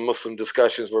been in some Muslim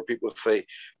discussions where people say,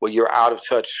 well, you're out of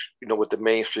touch, with the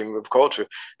mainstream of culture.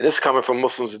 And this is coming from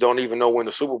Muslims that don't even know when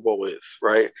the Super Bowl is,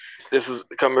 right? This is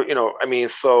coming,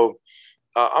 so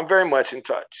I'm very much in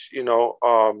touch,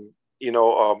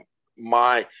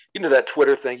 that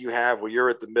Twitter thing you have where you're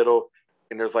at the middle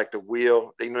and there's like the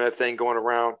wheel, that thing going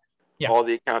around, all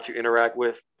the accounts you interact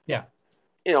with. Yeah.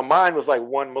 Mine was like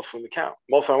one Muslim account.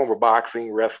 Most of them were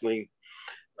boxing, wrestling,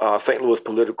 St. Louis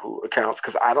political accounts,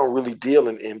 because I don't really deal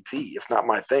in MT. It's not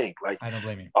my thing. Like, I don't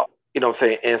blame you. You know what I'm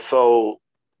saying? And so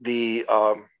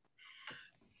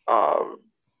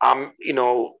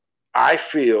I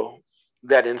feel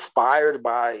that inspired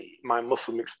by my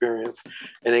Muslim experience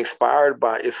and inspired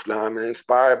by Islam and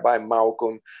inspired by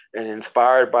Malcolm and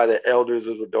inspired by the elders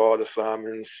of the Dar al-Islam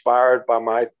and inspired by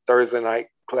my Thursday night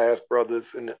class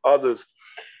brothers and others,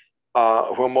 who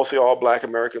are mostly all Black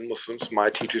American Muslims, my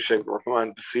teacher, Sheikh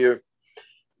Rahman Basir,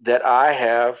 that I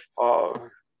have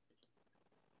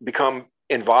become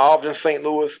involved in St.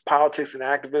 Louis politics and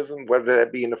activism, whether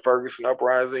that be in the Ferguson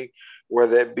uprising,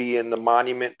 whether that be in the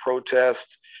monument protest,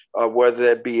 whether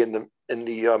that be in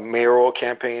the mayoral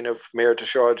campaign of Mayor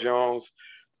Tashar Jones,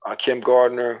 Kim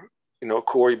Gardner,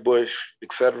 Cori Bush,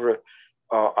 etc.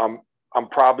 I'm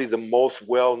probably the most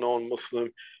well-known Muslim,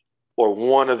 or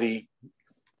one of the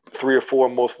 3 or 4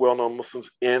 most well-known Muslims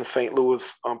in St. Louis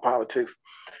politics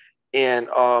and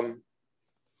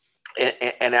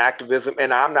activism.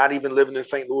 And I'm not even living in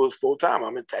St. Louis full time.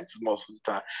 I'm in Texas most of the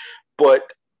time. But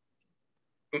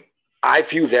I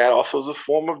view that also as a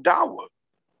form of dawah.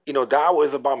 Dawah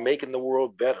is about making the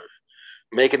world better,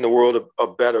 making the world a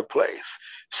better place.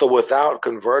 So without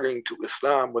converting to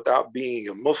Islam, without being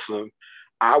a Muslim,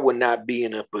 I would not be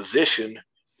in a position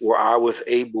where I was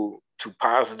able to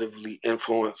positively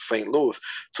influence St. Louis.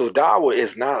 So dawah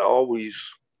is not always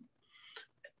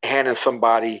handing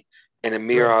somebody an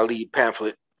Amir Ali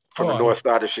pamphlet from the north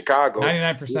side of Chicago.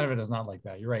 99% of it is not like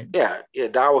that. You're right. Yeah,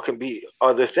 dawah can be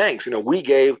other things. We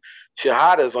gave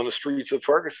shahadas on the streets of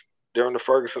Ferguson during the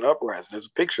Ferguson uprising. There's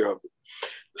a picture of it.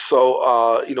 So,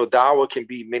 dawah can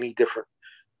be many different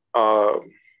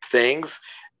things.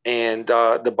 And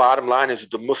the bottom line is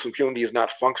the Muslim community is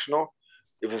not functional.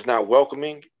 If it's not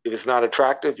welcoming, if it's not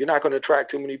attractive, you're not going to attract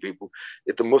too many people.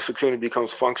 If the Muslim community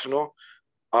becomes functional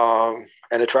and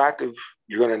attractive,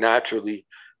 you're going to naturally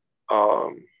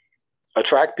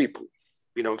attract people.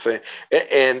 You know what I'm saying?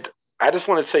 And I just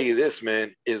want to tell you this,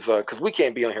 man, is because we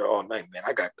can't be on here all night, man.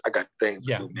 I got things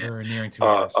to do, man. We're nearing 2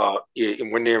 hours.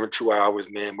 And we're nearing 2 hours,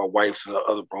 man. My wife's in the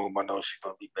other room. I know she's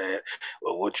gonna be bad.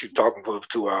 Well, what you talking for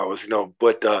 2 hours,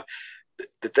 But the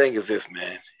thing is this,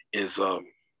 man, is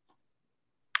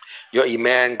your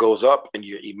iman goes up and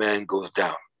your iman goes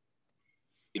down.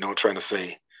 You know what I'm trying to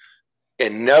say?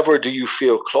 And never do you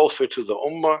feel closer to the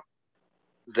ummah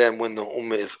than when the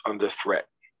ummah is under threat.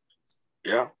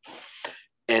 Yeah.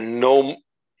 And no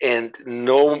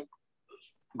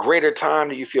greater time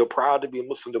do you feel proud to be a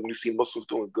Muslim than when you see Muslims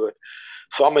doing good.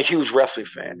 So I'm a huge wrestling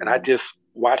fan, and I just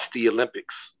watched the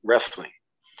Olympics, wrestling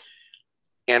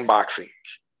and boxing,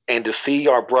 and to see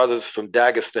our brothers from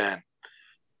Dagestan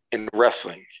in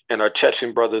wrestling and our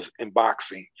Chechen brothers in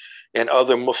boxing and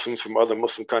other Muslims from other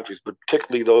Muslim countries, but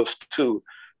particularly those two,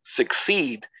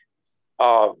 succeed,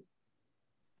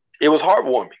 it was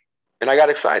heartwarming, and I got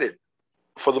excited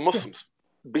for the Muslims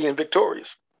being victorious.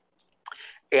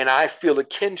 And I feel a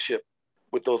kinship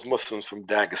with those Muslims from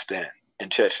Dagestan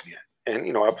and Chechnya. And,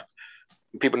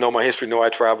 people know my history, know I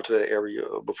traveled to that area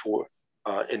before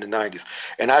in the 90s.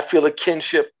 And I feel a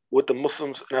kinship with the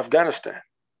Muslims in Afghanistan.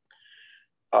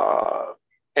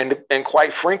 And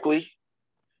quite frankly,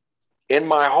 in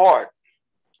my heart,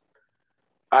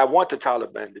 I want the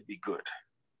Taliban to be good.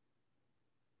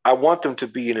 I want them to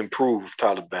be an improved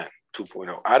Taliban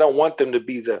 2.0. I don't want them to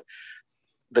be the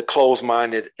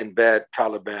closed-minded and bad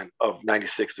Taliban of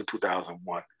 96 to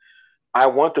 2001. I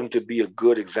want them to be a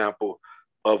good example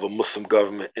of a Muslim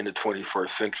government in the 21st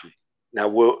century. Now,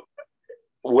 will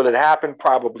it happen?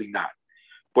 Probably not.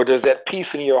 But there's that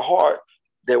peace in your heart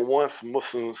that wants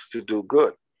Muslims to do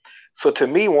good. So to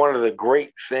me, one of the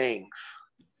great things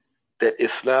that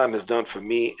Islam has done for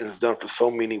me and has done for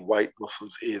so many white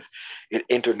Muslims is it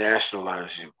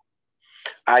internationalized you.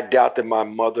 I doubt that my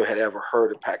mother had ever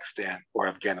heard of Pakistan or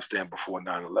Afghanistan before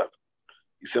 9/11.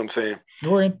 You see what I'm saying?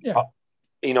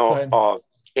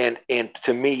 And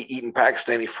to me, eating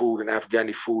Pakistani food and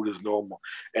Afghani food is normal.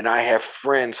 And I have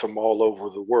friends from all over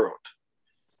the world.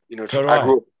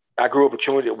 I grew up in a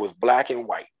community that was black and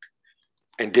white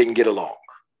and didn't get along.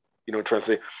 You know what I'm trying to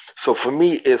say? So for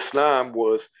me, Islam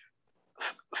was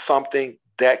something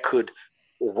that could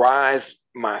rise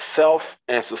myself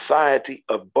and society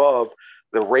above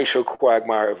the racial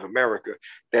quagmire of America,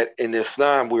 that in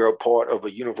Islam, we are a part of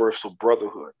a universal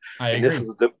brotherhood. And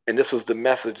this was the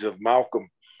message of Malcolm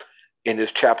in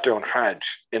his chapter on Hajj.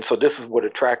 And so this is what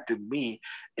attracted me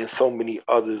and so many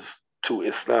others to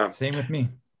Islam. Same with me.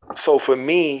 So for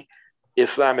me,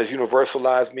 Islam has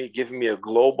universalized me, giving me a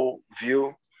global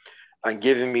view and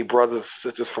giving me brothers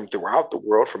and sisters from throughout the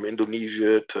world, from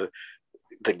Indonesia to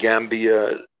the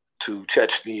Gambia, to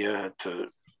Chechnya, to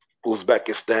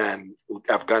Uzbekistan,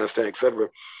 Afghanistan, etc.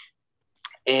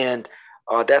 And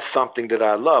that's something that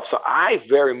I love. So I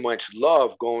very much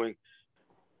love going.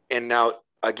 And now,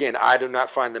 again, I do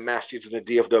not find the masjids in the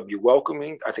DFW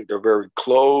welcoming. I think they're very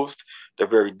closed. They're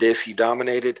very Desi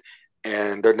dominated,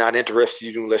 and they're not interested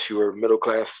in you unless you are middle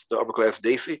class, the upper class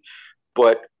Desi.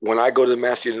 But when I go to the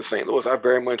masjid in St. Louis, I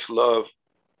very much love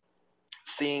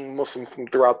seeing Muslims from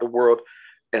throughout the world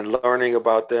and learning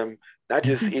about them, not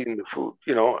just eating the food,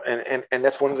 and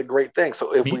that's one of the great things.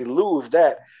 So if we lose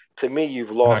that, to me,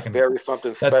 you've lost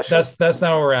something special. That's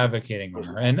not what we're advocating,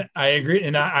 Umar. And I agree.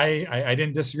 And I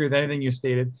didn't disagree with anything you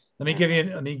stated. Let me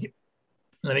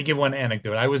give one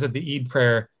anecdote. I was at the Eid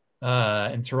prayer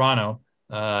in Toronto,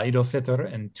 Eid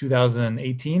al-Fitr in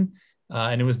 2018,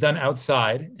 and it was done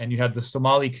outside. And you had the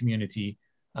Somali community.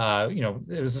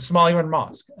 It was a Somali-run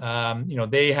mosque.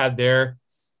 They had their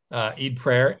Eid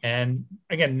prayer, and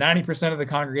again, 90% of the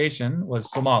congregation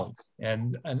was Somalis,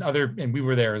 and we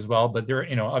were there as well, but there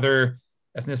other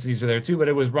ethnicities were there too, but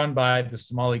it was run by the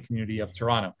Somali community of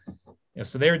Toronto.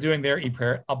 So they were doing their Eid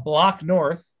prayer. A block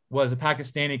north was a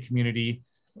Pakistani community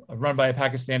run by a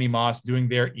Pakistani mosque doing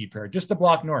their Eid prayer, just a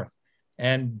block north.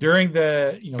 And during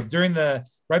the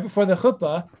right before the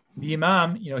khutbah, the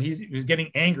imam, he was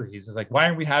getting angry. He's like, why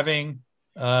aren't we having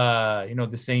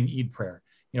the same Eid prayer?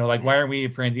 Why aren't we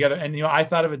praying together? And, I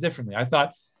thought of it differently. I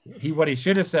thought what he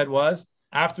should have said was,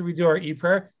 after we do our Eid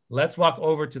prayer, let's walk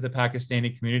over to the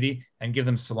Pakistani community and give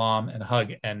them salam and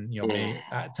hug, and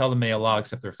tell them may Allah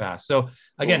accept their fast. So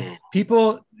again,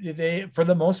 people, they, for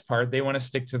the most part, they want to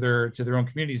stick to their own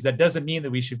communities. That doesn't mean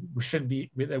that we should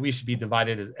be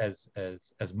divided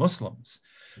as Muslims.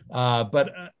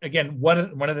 But again, one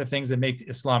of the things that make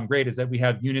Islam great is that we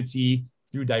have unity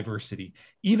through diversity.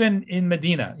 Even in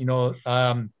Medina,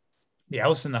 the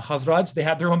Aus and the Khazraj, they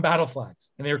had their own battle flags,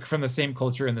 and they were from the same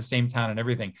culture in the same town and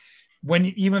everything. When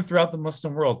even throughout the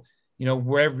Muslim world,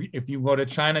 wherever, if you go to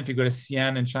China, if you go to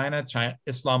Xi'an in China,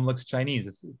 Islam looks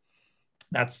Chinese.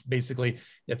 That's basically,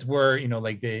 it's where,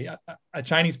 a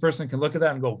Chinese person can look at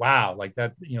that and go, wow, like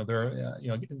that, they're,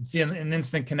 feel an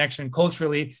instant connection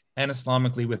culturally and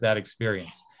Islamically with that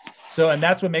experience. So, and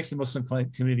that's what makes the Muslim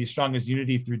community strong, is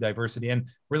unity through diversity. And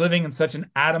we're living in such an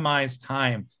atomized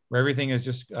time where everything is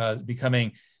just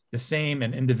becoming the same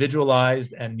and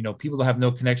individualized, and people have no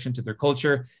connection to their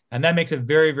culture, and that makes it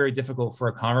very, very difficult for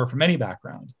a convert from any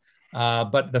background.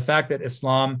 But the fact that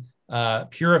Islam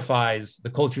purifies the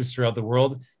cultures throughout the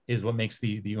world is what makes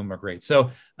the Ummah great.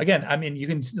 So again, I mean, you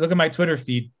can look at my Twitter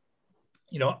feed.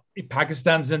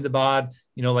 Pakistan Zindabad.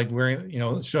 Like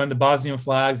wearing, showing the Bosnian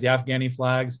flags, the Afghani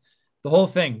flags, the whole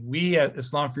thing. We at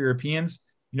Islam for Europeans,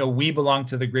 we belong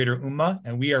to the greater Ummah,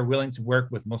 and we are willing to work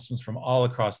with Muslims from all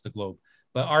across the globe.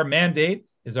 But our mandate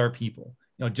is our people.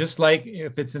 Just like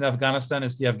if it's in Afghanistan,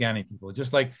 it's the Afghani people.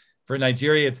 Just like for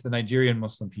Nigeria, it's the Nigerian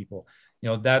Muslim people.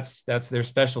 That's their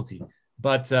specialty.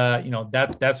 But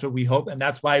that's what we hope, and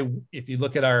that's why if you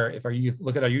look at our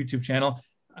YouTube channel,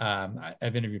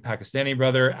 I've interviewed Pakistani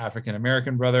brother, African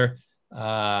American brother,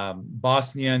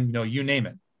 Bosnian, you name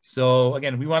it. So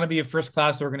again, we want to be a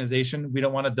first-class organization. We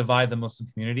don't want to divide the Muslim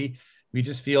community. We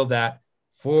just feel that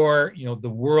for the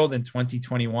world in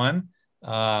 2021.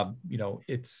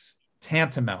 It's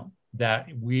tantamount that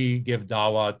we give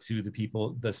dawah to the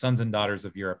people, the sons and daughters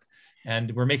of Europe,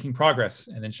 and we're making progress.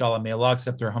 And inshallah, may Allah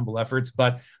accept our humble efforts.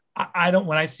 But I don't,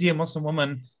 when I see a Muslim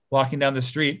woman walking down the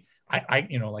street, I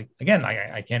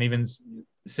can't even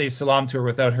say salam to her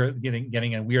without her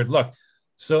getting a weird look.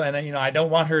 So, and I don't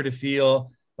want her to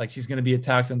feel like she's going to be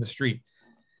attacked on the street.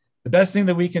 The best thing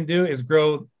that we can do is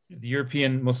grow the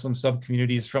European Muslim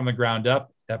sub-communities from the ground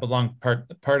up that belong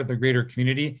part of the greater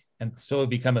community, and so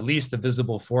become at least a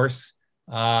visible force,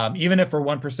 even if we're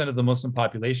 1% of the Muslim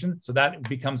population. So that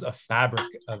becomes a fabric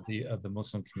of the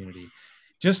Muslim community.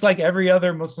 Just like every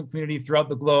other Muslim community throughout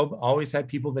the globe, always had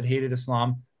people that hated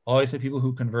Islam, always had people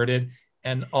who converted,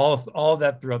 and all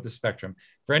that throughout the spectrum.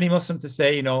 For any Muslim to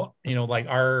say, like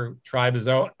our tribe is,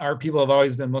 our people have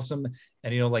always been Muslim,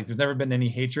 and like there's never been any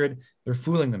hatred, they're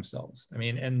fooling themselves. I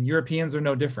mean, and Europeans are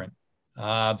no different.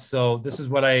 So this is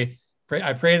what I pray.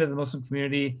 I pray that the Muslim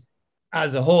community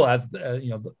as a whole,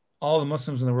 all the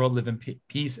Muslims in the world live in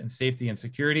peace and safety and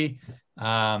security.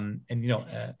 And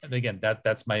again,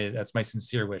 that's my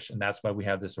sincere wish, and that's why we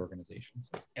have this organization.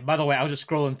 So. And by the way, I was just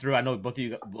scrolling through. I know both of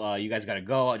you guys got to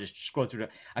go. I just scrolled through.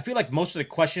 I feel like most of the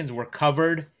questions were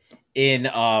covered in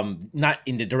not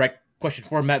in the direct question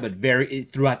format, but very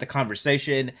throughout the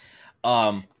conversation.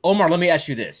 Omar, let me ask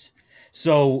you this.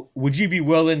 So would you be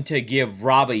willing to give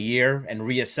Rob a year and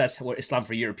reassess what Islam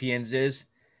for Europeans is,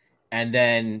 and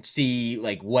then see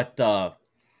like what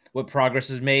progress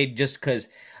is made? Just because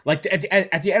like at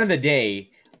the end of the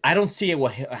day, I don't see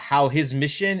how his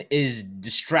mission is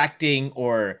distracting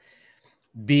or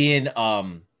being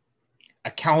a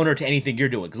counter to anything you're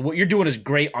doing, because what you're doing is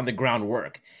great on the ground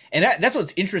work. And that's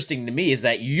what's interesting to me, is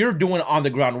that you're doing on the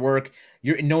ground work.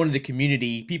 You're known in the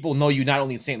community. People know you not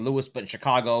only in St. Louis, but in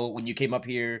Chicago when you came up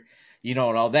here, and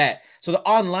all that. So the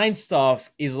online stuff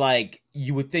is like,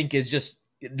 you would think is just,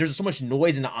 there's so much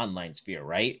noise in the online sphere,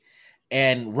 right?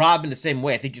 And Rob in the same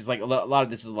way, I think it's like a lot of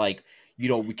this is like,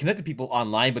 we connect to people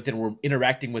online, but then we're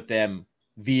interacting with them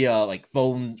via like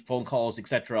phone calls,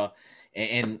 etc.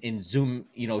 And in Zoom,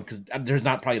 because there's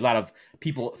not probably a lot of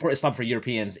people for Islam for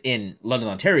Europeans in London,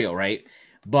 Ontario, right?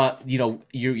 But you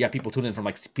have people tuning in from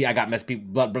like, I got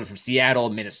blood brothers from Seattle,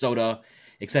 Minnesota,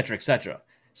 etc., etc.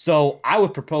 So I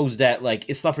would propose that like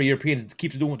Islam for Europeans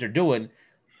keeps doing what they're doing,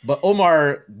 but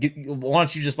Omar, why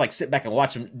don't you just like sit back and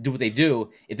watch them do what they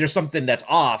do? If there's something that's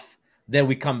off, then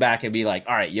we come back and be like,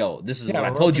 all right, yo, this is what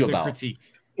I told you about. Critique.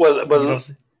 Well,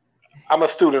 I'm a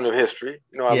student of history.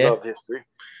 I love history.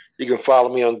 You can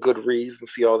follow me on Goodreads and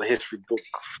see all the history books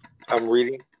I'm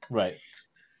reading. Right.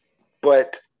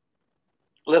 But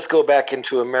let's go back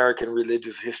into American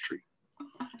religious history.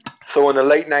 So in the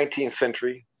late 19th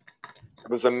century, there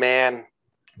was a man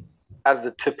out of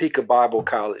the Topeka Bible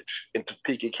College in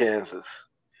Topeka, Kansas,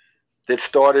 that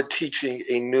started teaching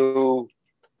a new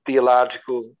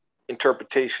theological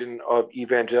interpretation of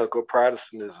evangelical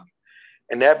Protestantism,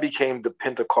 and that became the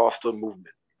Pentecostal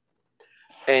movement.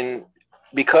 And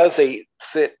because they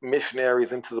sent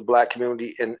missionaries into the Black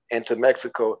community and to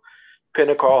Mexico,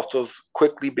 Pentecostals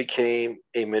quickly became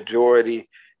a majority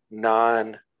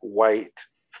non-white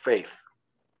faith.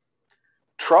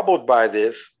 Troubled by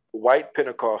this, white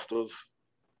Pentecostals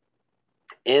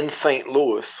in St.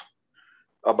 Louis,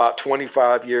 about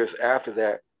 25 years after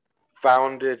that,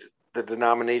 founded the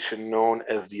denomination known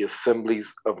as the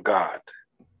Assemblies of God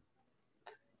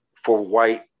for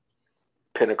white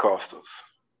Pentecostals.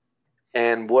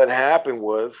 And what happened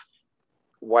was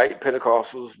white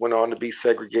Pentecostals went on to be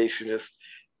segregationists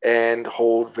and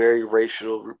hold very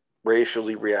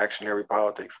racially reactionary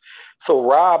politics. So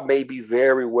Rob may be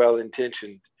very well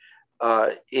intentioned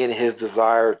in his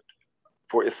desire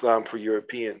for Islam for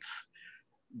Europeans,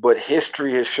 but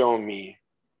history has shown me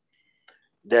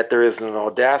that there is an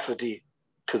audacity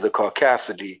to the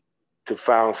caucasity to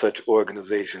found such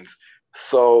organizations.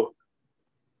 So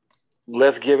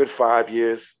let's give it 5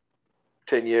 years,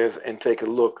 10 years, and take a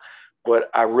look. But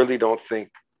I really don't think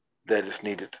that it's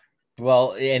needed.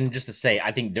 Well, and just to say,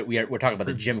 I think that we're talking about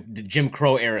the Jim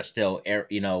Crow era still.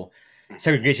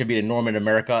 Segregation being a norm in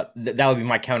America. That would be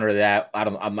my counter to that.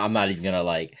 I'm not even gonna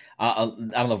I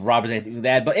don't know if Rob has anything to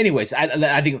add, but anyways,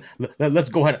 I think let's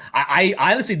go ahead. I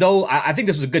honestly though, I think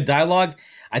this was a good dialogue.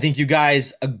 I think you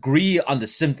guys agree on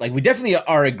the we definitely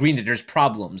are agreeing that there's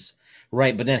problems,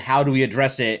 right? But then how do we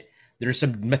address it? There's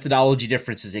some methodology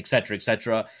differences, et cetera, et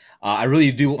cetera. I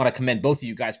really do want to commend both of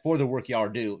you guys for the work y'all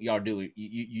do,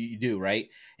 you do, right?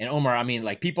 And Omar, I mean,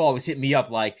 like, people always hit me up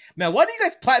like, man, why do you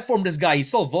guys platform this guy? He's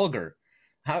so vulgar.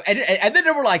 And then they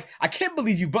were like, I can't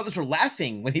believe you brothers were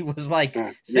laughing when he was like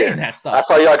saying that stuff. I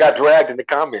saw y'all got dragged in the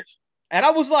comments. And I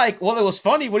was like, well, it was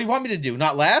funny. What do you want me to do?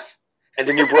 Not laugh? And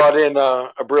then you brought in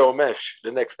Abril Mesh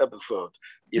the next episode.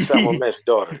 Isamo Mesh's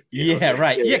daughter.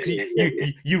 Right.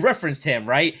 You referenced him,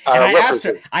 right? And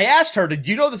I asked her, did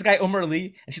you know this guy Umar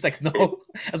Lee? And she's like, no.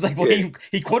 I was like, well,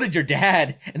 he quoted your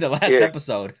dad in the last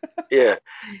episode. yeah.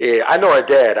 I know her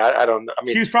dad. I don't know. I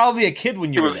mean, she was probably a kid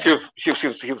when you were there. She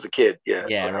was a kid. Yeah.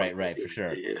 Yeah. Right. For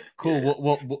sure. Yeah. Cool. Yeah.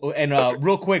 Well, and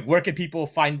real quick, where can people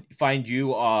find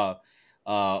you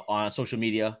on social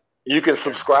media? You can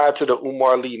subscribe to the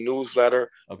Umar Lee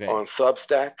newsletter on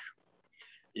Substack.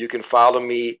 You can follow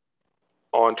me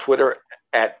on Twitter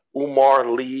at Umar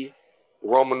Lee,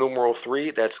 Roman numeral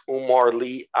 3. That's Umar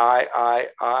Lee, III.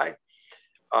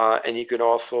 And you can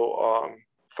also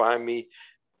find me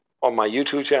on my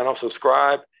YouTube channel,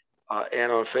 subscribe,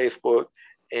 and on Facebook.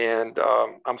 And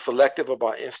I'm selective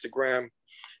about Instagram.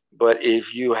 But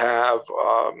if you have,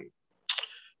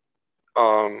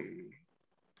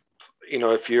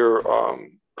 if you're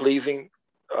pleasing,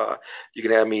 you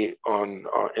can have me on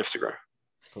Instagram.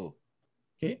 Cool.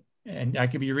 Okay. And I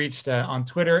can be reached on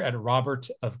Twitter at Robert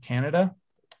of Canada.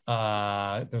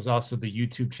 There's also the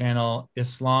YouTube channel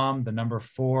Islam, the number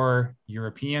 4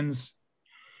 Europeans.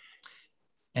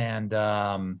 And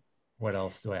what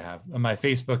else do I have? My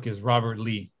Facebook is Robert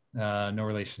Lee. No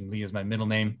relation. Lee is my middle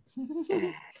name.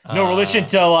 No relation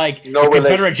to the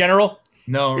Confederate general?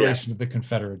 No relation to the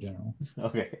Confederate general.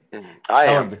 Okay. I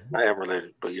am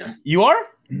related, but yeah. You are?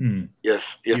 Mm-hmm. Yes.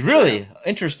 You really?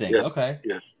 Interesting. Yes. Okay.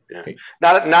 Yes. Yeah. Okay.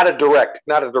 Not a direct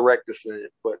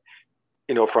descendant, but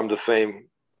from the same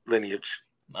lineage.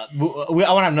 I want to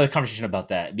have another conversation about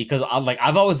that because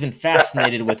I've always been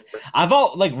fascinated with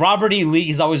Robert E. Lee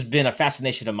has always been a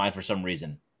fascination of mine for some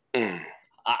reason.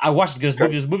 I watched this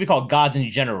movie called Gods and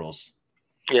Generals.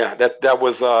 Yeah, that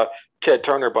was Ted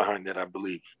Turner behind that, I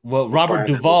believe. Well, Robert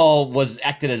Duvall was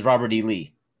acted as Robert E.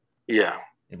 Lee. Yeah.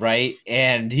 Right?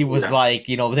 And he was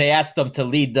they asked him to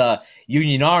lead the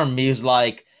Union Army. He was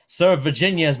like, sir,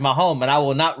 Virginia is my home, and I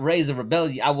will not raise a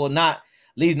rebellion. I will not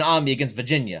lead an army against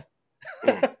Virginia.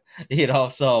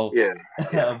 So.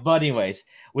 Yeah. But anyways,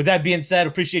 with that being said,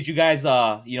 appreciate you guys,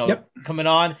 coming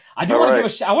on. I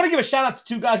want to give a shout out to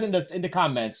 2 guys in the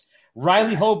comments,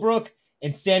 Riley Holbrook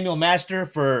and Samuel Master,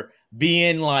 for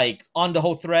being on the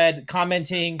whole thread,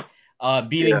 commenting,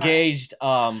 being engaged.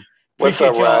 What's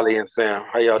up, Riley and Sam?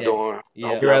 How y'all doing?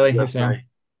 Yeah, Riley and Sam.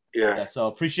 Yeah. So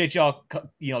appreciate y'all,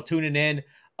 tuning in.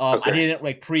 I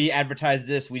didn't pre-advertise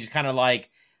this. We just kind of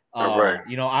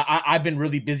I've been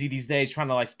really busy these days trying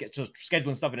to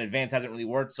scheduling stuff in advance hasn't really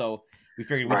worked. So we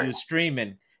figured we'd do a stream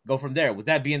and go from there. With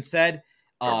that being said,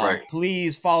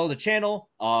 please follow the channel.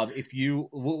 If you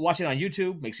watch it on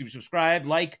YouTube, make sure you subscribe,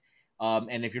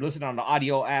 and if you're listening on the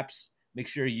audio apps, make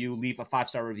sure you leave a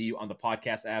 5-star review on the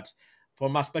podcast apps. For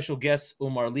my special guests,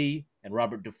 Umar Lee and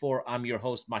Robert Dufour, I'm your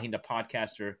host, Mahin the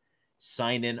Podcaster,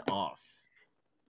 signing off.